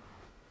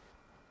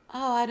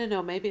 I don't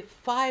know, maybe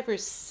 5 or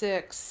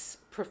 6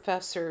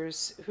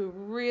 professors who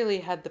really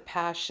had the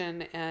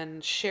passion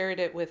and shared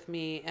it with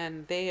me,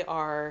 and they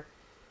are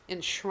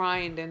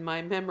enshrined in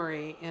my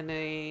memory in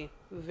a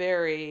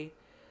very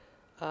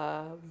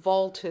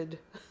vaulted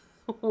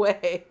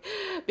way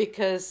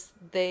because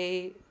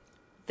they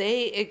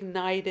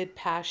ignited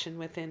passion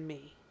within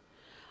me.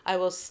 I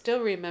will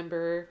still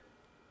remember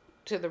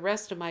to the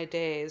rest of my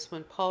days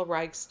when Paul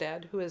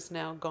Reichstad, who is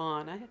now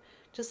gone, I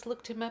just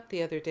looked him up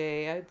the other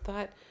day. I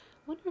thought,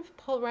 I wonder if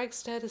Paul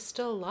Reichstad is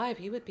still alive.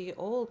 He would be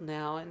old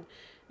now,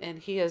 and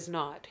he is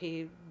not.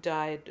 He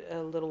died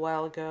a little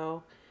while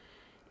ago.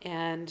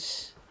 And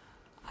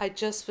I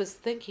just was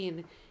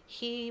thinking,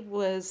 he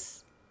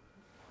was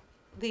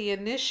the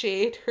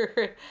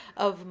initiator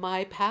of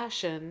my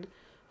passion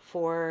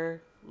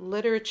for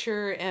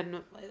literature,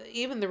 and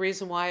even the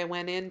reason why I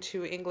went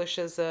into English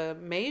as a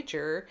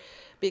major,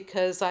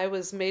 because I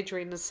was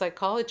majoring in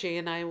psychology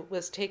and I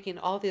was taking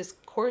all these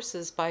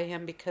courses by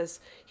him because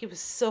he was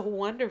so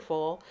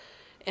wonderful.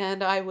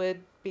 And I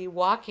would be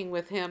walking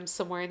with him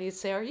somewhere and he'd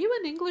say, "Are you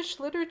an English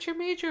literature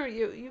major?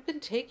 You've been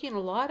taking a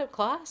lot of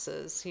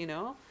classes, you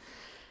know?"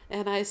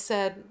 And I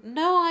said,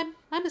 "No,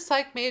 I'm a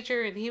psych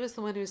major." And he was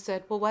the one who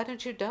said, "Well, why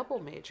don't you double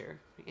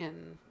major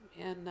in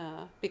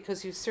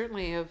because you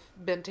certainly have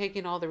been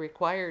taking all the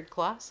required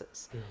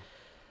classes." Yeah.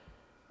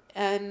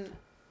 And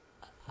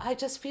I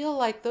just feel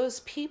like those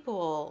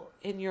people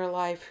in your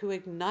life who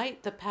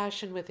ignite the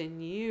passion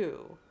within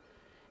you,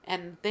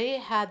 and they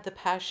had the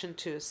passion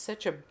to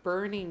such a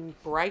burning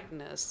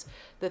brightness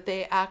that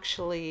they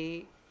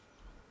actually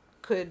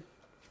could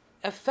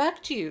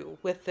affect you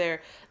with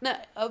their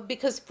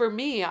because for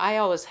me, I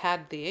always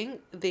had the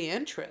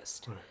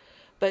interest. Right.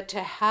 But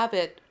to have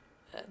it,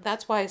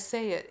 that's why I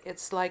say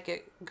it's like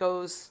it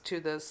goes to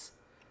this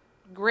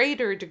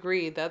greater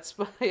degree. That's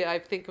why I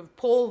think of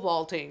pole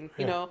vaulting.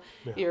 You Yeah, know,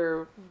 yeah.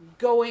 you're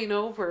going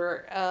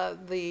over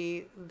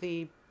the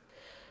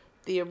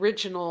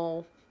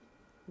original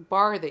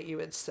bar that you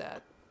had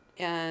set,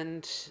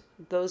 and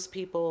those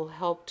people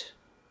helped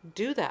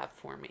do that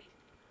for me.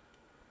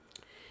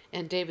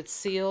 And David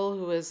Seal,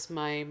 who is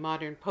my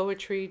modern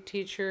poetry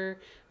teacher,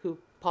 who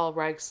Paul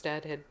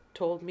Reichstad had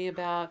told me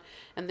about,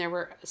 and there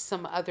were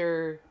some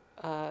other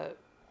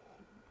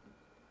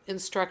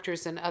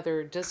instructors in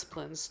other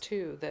disciplines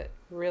too that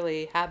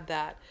really had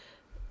that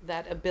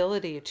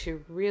ability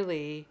to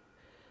really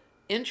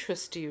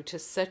interest you to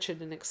such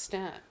an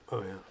extent.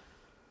 Oh yeah.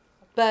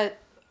 But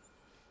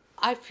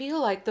I feel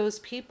like those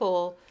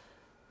people,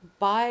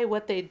 by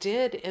what they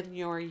did in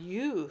your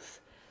youth,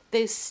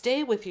 they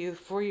stay with you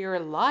for your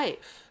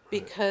life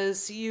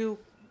because you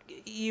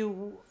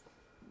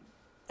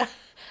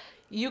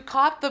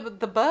caught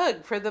the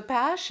bug for the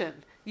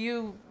passion.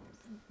 You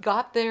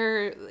got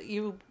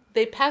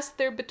they passed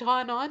their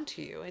baton on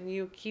to you, and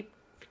you keep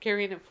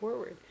carrying it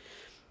forward.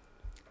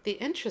 The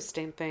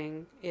interesting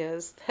thing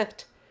is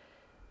that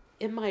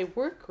in my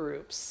work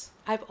groups,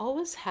 I've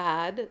always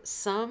had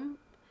some,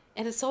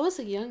 and it's always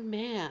a young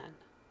man.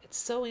 It's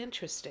so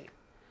interesting.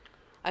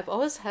 I've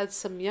always had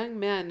some young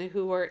men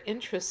who are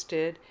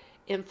interested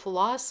in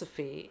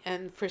philosophy,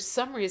 and for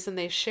some reason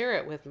they share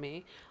it with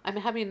me. I'm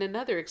having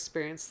another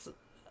experience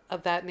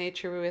of that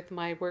nature with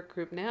my work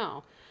group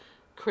now.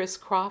 Chris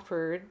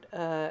Crawford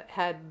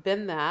had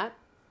been that,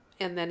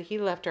 and then he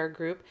left our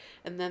group,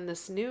 and then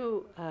this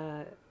new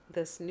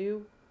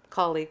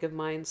colleague of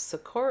mine,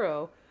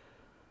 Socorro,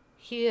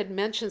 he had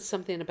mentioned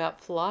something about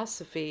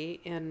philosophy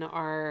in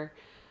our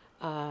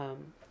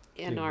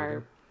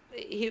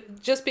he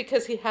just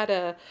because he had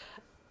a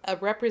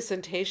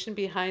representation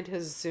behind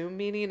his Zoom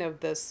meeting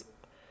of this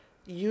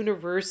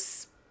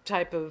universe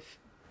type of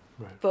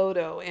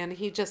photo, and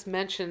he just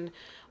mentioned,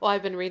 "Well,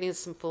 I've been reading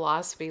some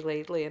philosophy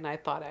lately, and I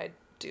thought I'd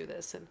do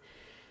this." And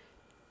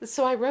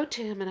so I wrote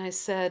to him and I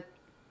said,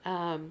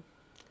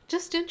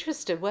 "Just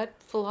interested, what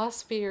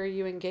philosophy are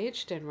you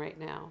engaged in right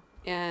now?"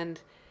 And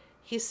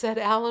he said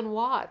Alan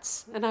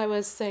Watts. And I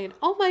was saying,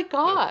 oh my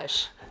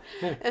gosh.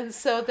 And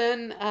so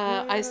then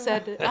I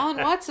said, Alan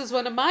Watts is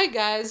one of my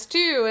guys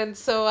too. And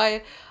so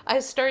I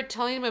started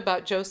telling him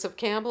about Joseph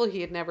Campbell.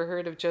 He had never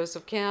heard of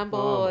Joseph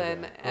Campbell.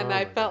 And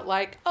I felt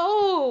like,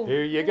 oh,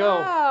 here you go.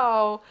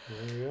 Wow.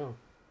 There you go.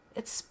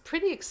 It's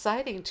pretty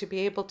exciting to be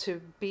able to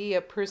be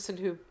a person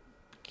who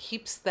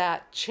keeps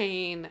that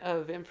chain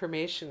of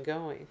information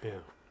going. Yeah.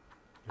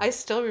 I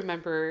still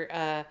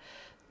remember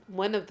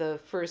one of the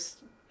first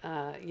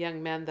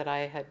young men that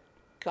I had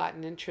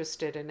gotten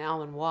interested in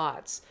Alan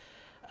Watts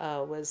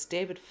was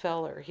David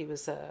Feller. He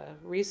was a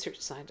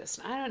research scientist.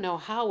 I don't know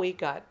how we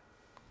got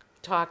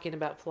talking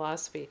about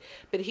philosophy,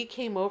 but he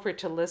came over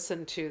to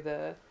listen to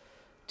the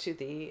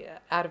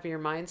Out of Your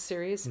Mind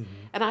series. Mm-hmm.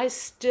 And I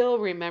still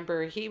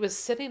remember he was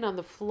sitting on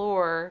the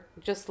floor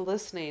just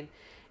listening,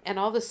 and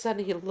all of a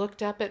sudden he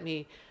looked up at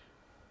me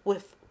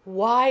with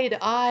wide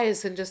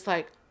eyes and just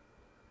like,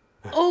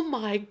 oh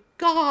my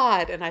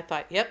God. And I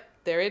thought, yep,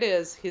 there it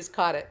is. He's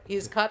caught it.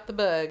 He's caught the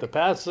bug. The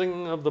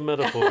passing of the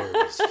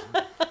metaphors.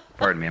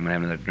 Pardon me, I'm going to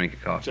have another drink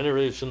of coffee.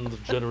 Generation to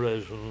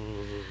generation.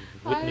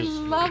 I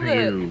love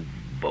it. Oh,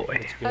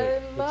 boy.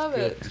 I love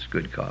it. It's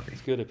good coffee.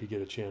 It's good if you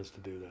get a chance to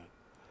do that.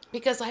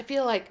 Because I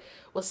feel like,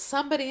 well,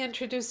 somebody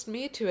introduced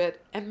me to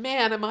it, and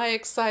man, am I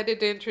excited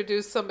to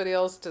introduce somebody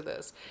else to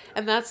this.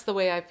 And that's the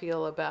way I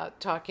feel about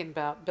talking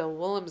about Bill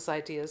Willim's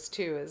ideas,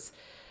 too, is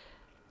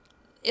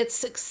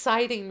it's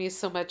exciting me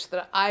so much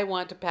that I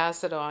want to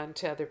pass it on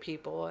to other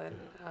people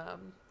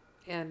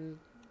and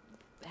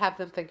have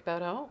them think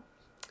about, oh.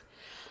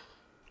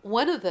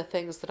 One of the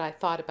things that I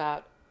thought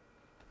about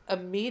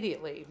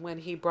immediately when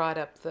he brought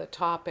up the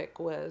topic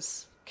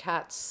was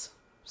Kat's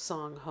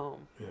song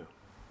Home.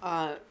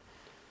 Yeah.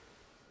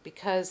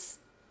 Because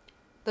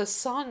the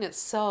song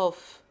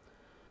itself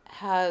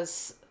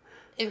has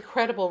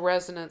incredible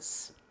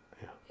resonance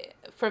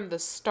from the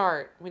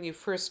start when you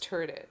first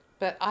heard it.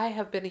 But I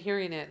have been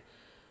hearing it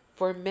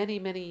for many,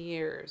 many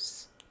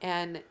years.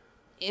 And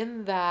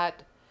in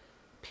that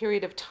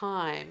period of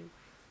time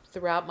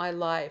throughout my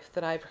life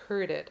that I've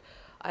heard it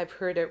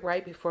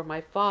right before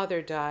my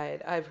father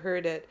died. I've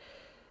heard it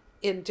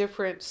in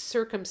different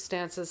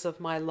circumstances of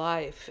my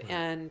life. Right.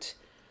 And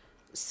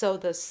so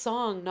the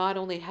song not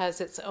only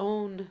has its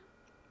own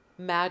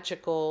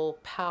magical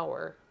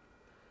power,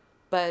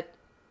 but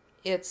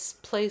its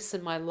place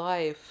in my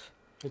life.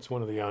 It's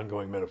one of the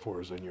ongoing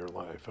metaphors in your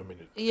life. I mean,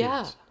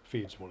 it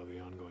feeds one of the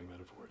ongoing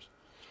metaphors.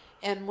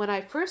 And when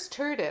I first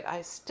heard it,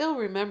 I still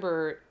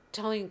remember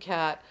telling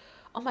Kat,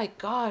 oh my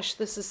gosh,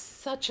 this is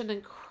such an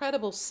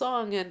incredible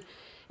song. And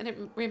it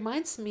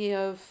reminds me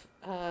of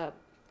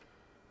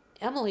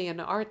Emily in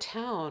our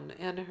town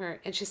and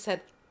she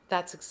said,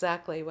 that's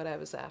exactly what I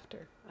was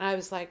after. And I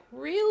was like,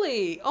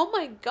 really? Oh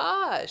my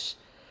gosh.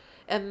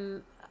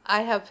 And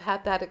I have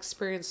had that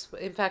experience.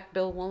 In fact,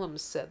 Bill Willim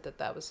said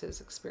that was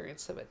his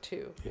experience of it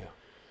too. Yeah.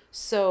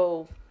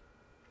 So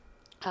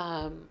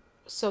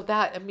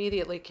that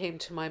immediately came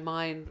to my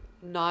mind,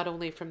 not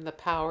only from the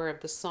power of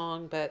the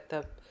song, but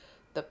the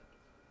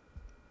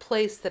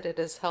place that it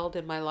has held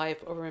in my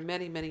life over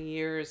many, many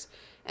years,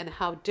 and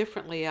how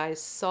differently I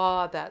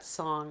saw that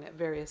song at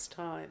various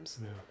times.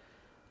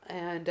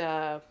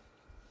 Yeah.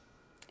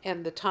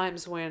 And the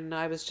times when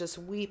I was just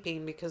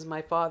weeping because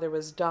my father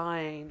was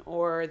dying,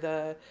 or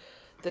the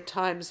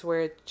times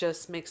where it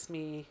just makes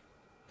me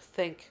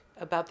think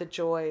about the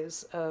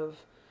joys of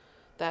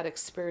that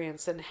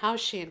experience and how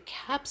she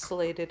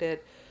encapsulated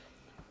it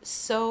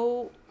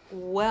so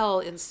well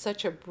in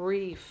such a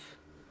brief.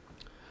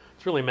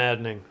 It's really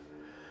maddening.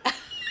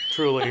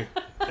 Truly,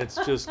 it's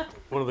just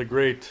one of the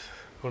great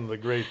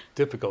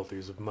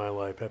difficulties of my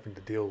life, having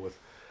to deal with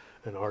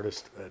an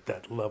artist at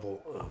that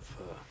level of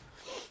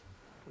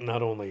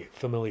not only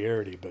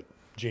familiarity but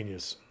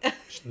genius.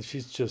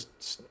 She's just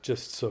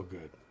so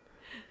good,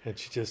 and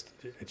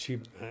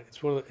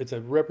it's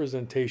a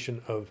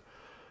representation of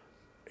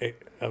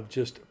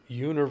just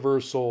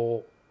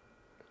universal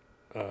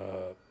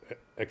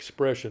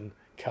expression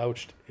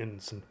couched in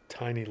some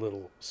tiny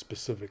little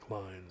specific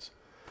lines.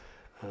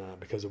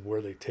 Because of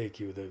where they take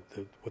you,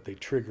 what they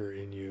trigger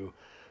in you,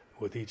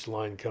 with each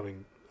line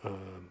coming,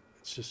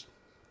 it's just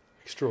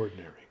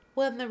extraordinary.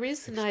 Well, and the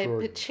reason I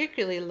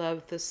particularly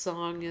love this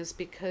song is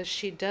because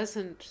she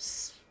doesn't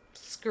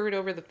skirt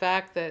over the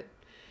fact that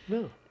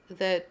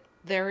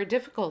there are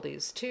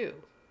difficulties too.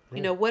 Right.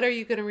 You know, what are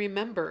you going to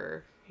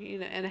remember? You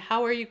know, and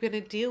how are you going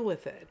to deal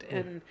with it?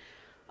 Right. And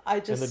I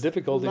just and the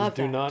difficulties love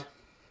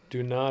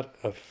do not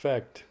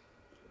affect,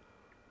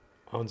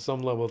 on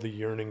some level, the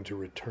yearning to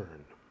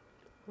return.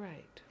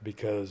 Right.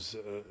 Because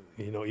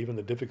even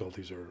the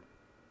difficulties are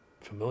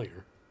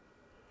familiar,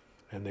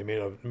 and they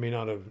may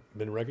not have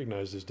been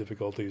recognized as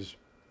difficulties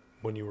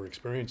when you were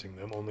experiencing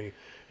them, only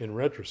in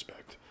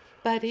retrospect.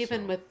 But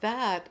even with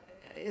that,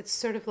 it's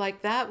sort of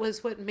like that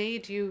was what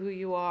made you who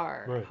you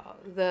are. Right.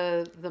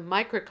 The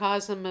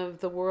microcosm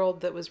of the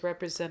world that was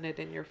represented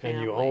in your family.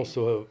 And you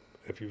also,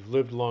 if you've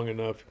lived long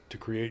enough to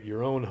create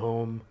your own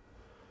home,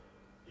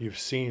 you've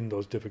seen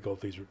those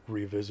difficulties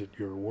revisit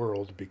your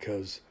world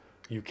because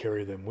you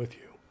carry them with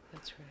you.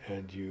 That's right.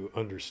 And you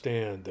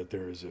understand that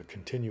there is a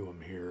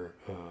continuum here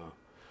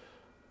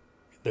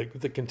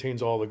that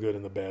contains all the good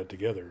and the bad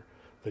together,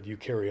 that you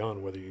carry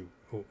on whether you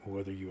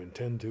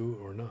intend to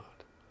or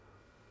not.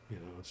 You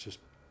know, it's just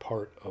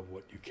part of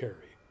what you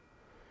carry.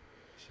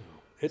 So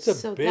it's a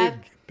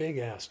big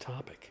ass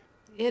topic.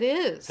 It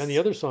is. And the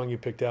other song you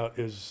picked out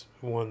is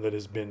one that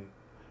has been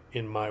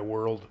in my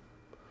world.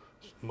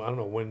 I don't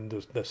know when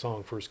the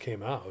song first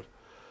came out,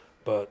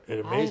 but it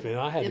amazed me. And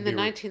I had in to the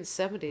be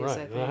 1970s, right. I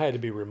think. And I had to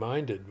be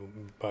reminded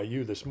by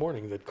you this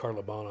morning that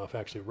Carla Bonoff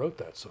actually wrote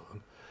that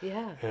song.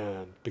 Yeah.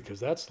 And because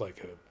that's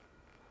like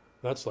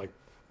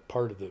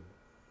part of the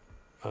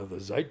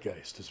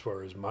zeitgeist as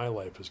far as my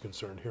life is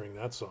concerned. Hearing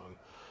that song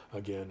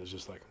again is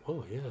just like,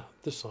 oh yeah,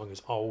 this song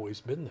has always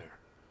been there,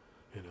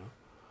 you know.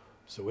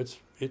 So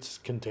it's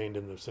contained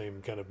in the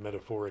same kind of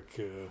metaphoric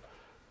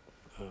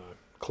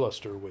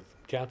cluster with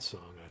Cat's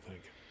song, I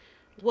think.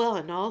 Well,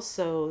 and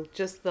also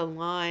just the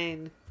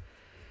line,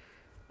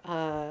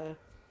 I'm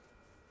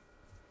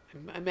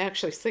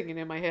actually singing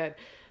in my head,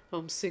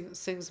 home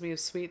sings me of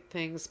sweet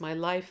things, my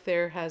life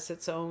there has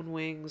its own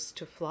wings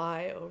to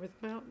fly over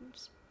the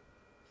mountains.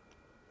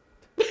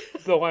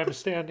 Though I'm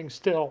standing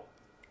still.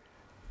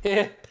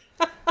 It's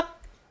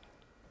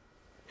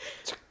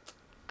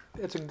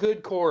a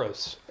good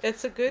chorus.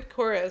 It's a good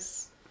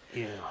chorus.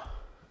 Yeah.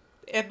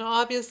 And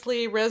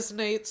obviously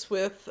resonates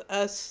with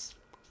us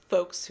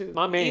folks who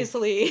Not me,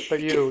 easily but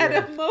you, get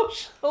yeah.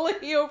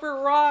 emotionally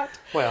overwrought.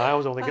 Well, I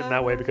was only getting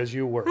that way because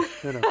you were,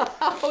 you know.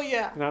 Oh,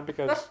 yeah. Not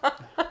because...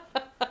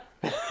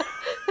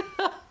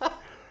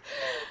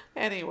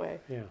 Anyway.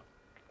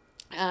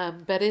 Yeah.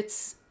 But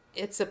it's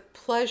a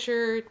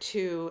pleasure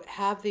to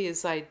have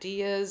these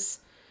ideas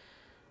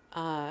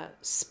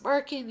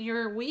sparking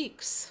your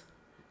weeks.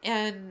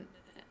 And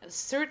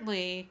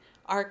certainly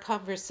our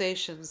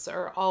conversations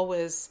are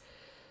always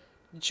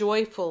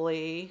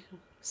joyfully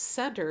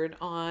centered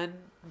on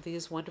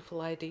these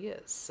wonderful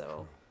ideas.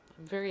 So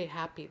I'm very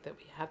happy that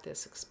we have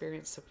this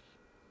experience of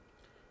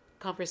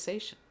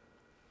conversation.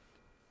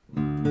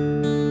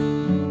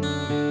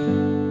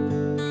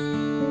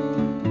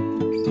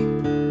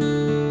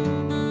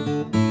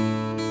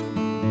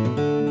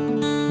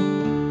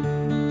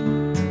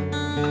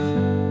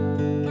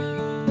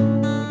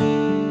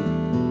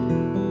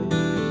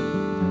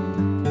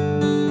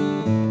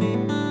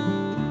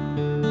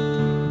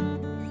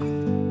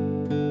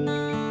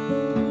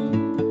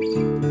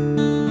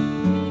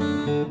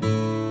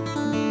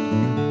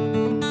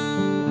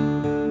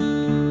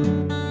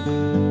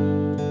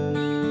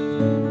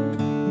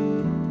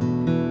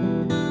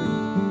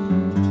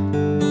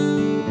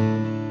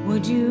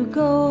 Would you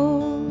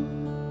go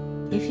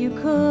if you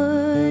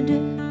could,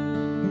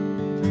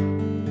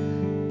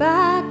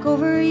 back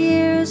over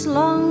years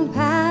long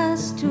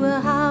past, to a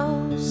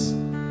house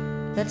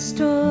that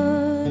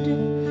stood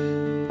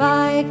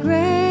by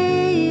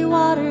gray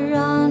water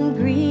on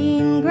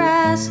green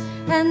grass,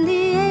 and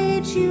the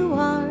age you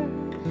are,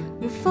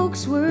 your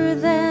folks were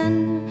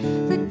then,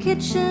 the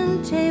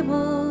kitchen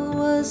table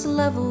was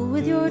level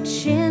with your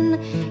chin.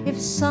 If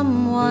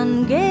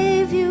someone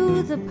gave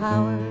you the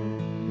power,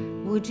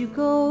 would you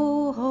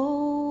go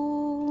home?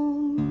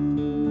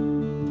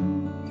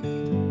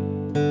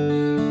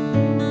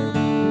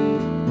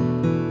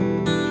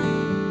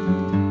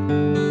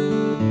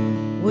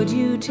 Would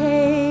you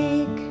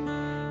take,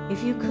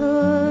 if you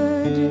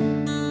could,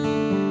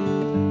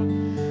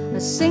 a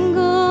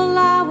single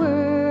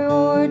hour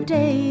or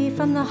day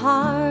from the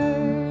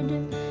hard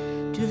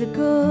to the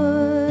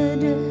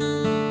good?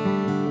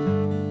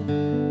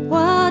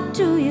 What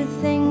do you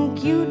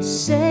think you'd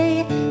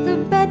say? The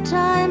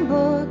bedtime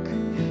book,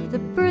 the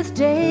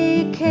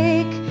birthday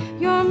cake,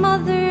 your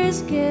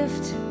mother's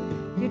gift,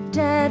 your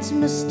dad's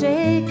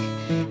mistake.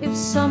 If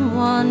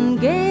someone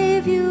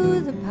gave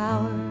you the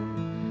power,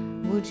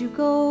 would you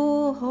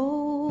go home?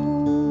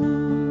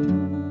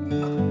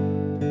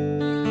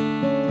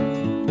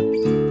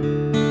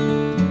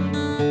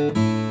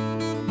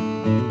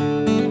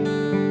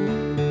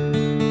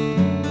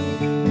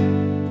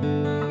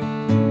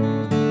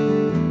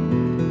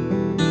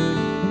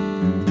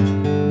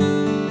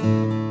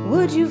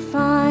 Would you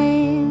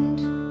find,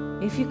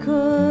 if you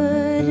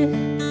could,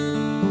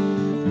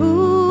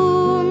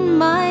 who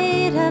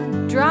might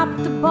have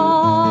dropped the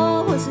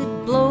ball? Was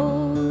it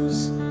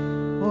blows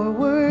or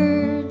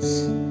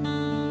words?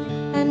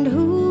 And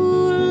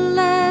who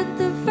let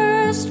the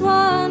first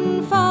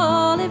one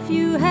fall? If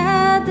you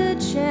had the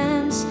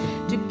chance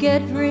to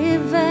get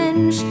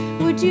revenge,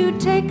 would you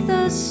take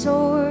the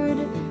sword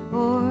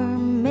or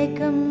make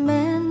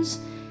amends?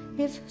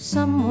 If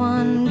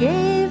someone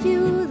gave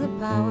you the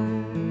power,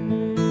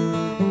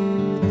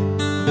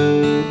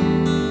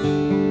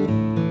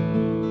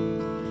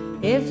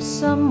 if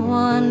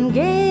someone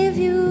gave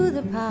you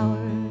the power,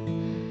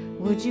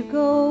 would you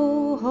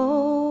go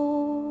home?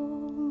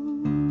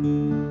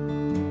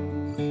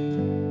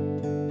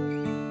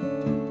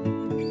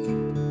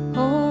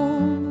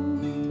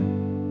 Home,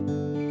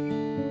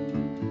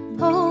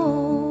 home.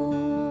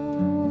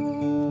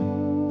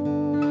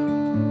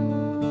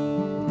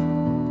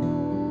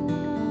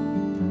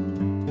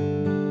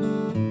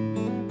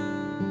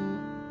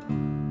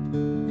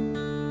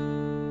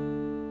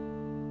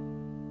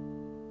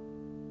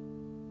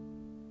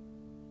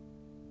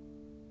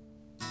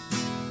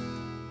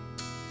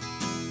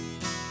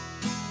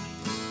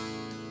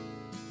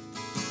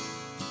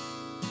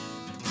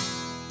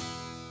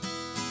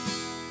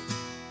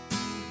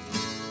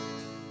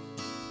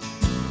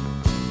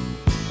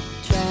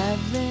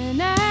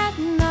 Traveling at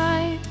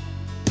night,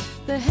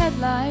 the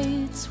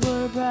headlights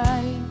were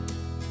bright,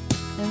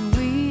 and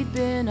we'd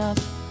been up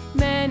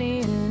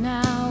many an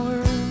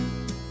hour.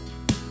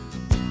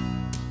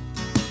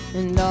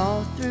 And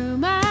all through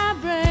my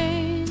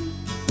brain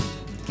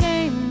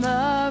came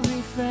the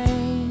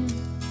refrain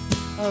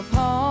of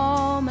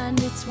home and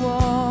its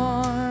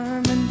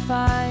warm and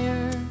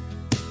fire.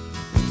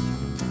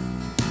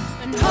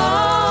 And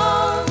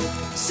home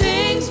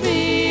sings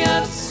me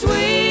of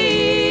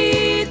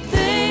sweet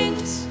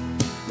things.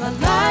 My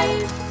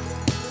life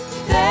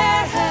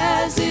there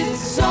has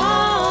its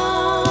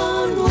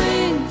own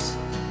wings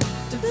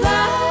to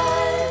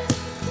fly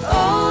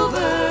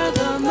over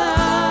the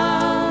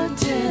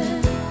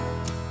mountain.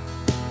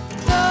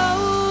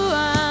 Though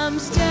I'm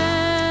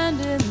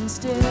standing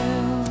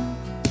still,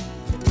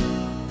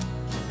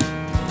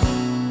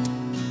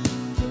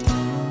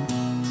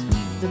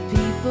 the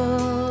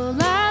people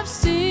I've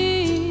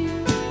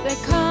seen, they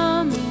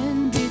come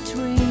in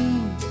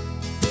between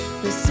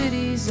the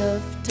cities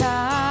of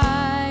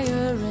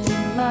tiring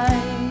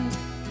light.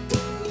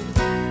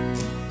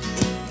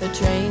 The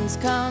trains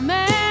come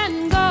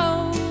and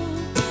go,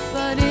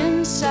 but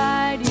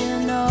inside you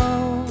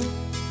know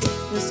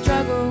the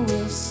struggle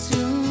will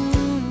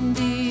soon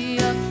be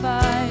a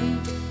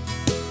fight.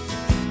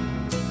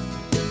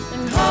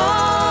 And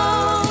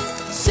home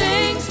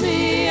sings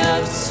me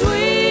of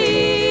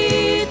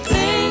sweet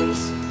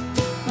things.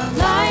 My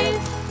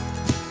life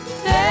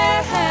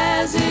there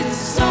has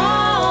its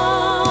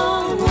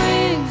own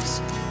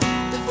wings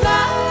to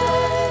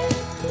fly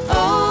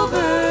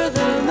over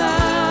the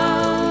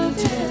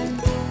mountain.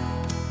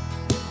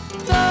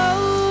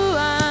 Though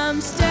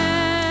I'm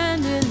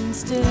standing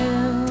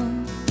still,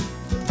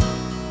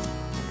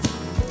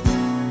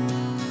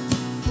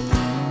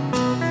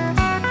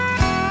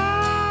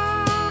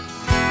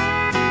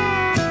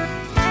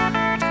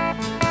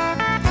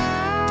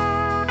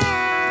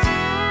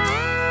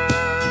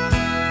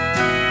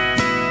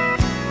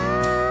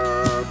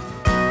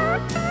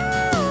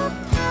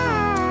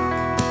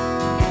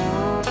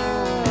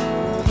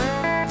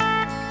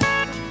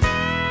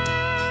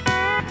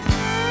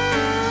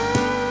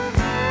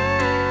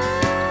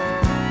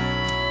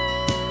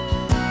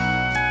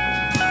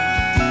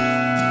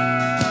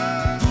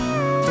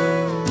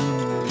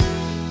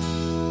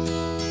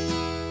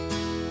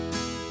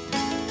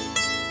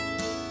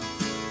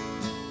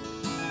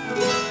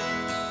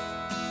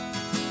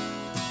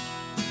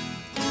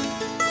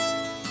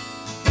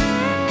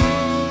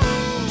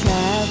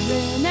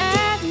 traveling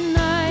at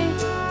night,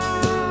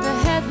 the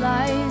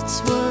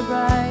headlights were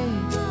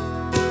bright,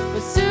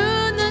 but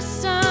soon the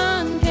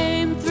sun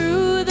came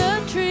through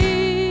the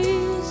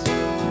trees.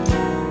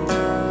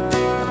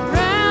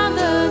 Around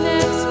the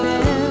next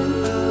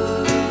bend,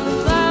 the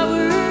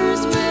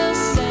flowers will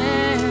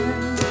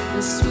send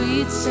the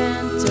sweet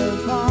scent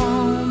of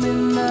home.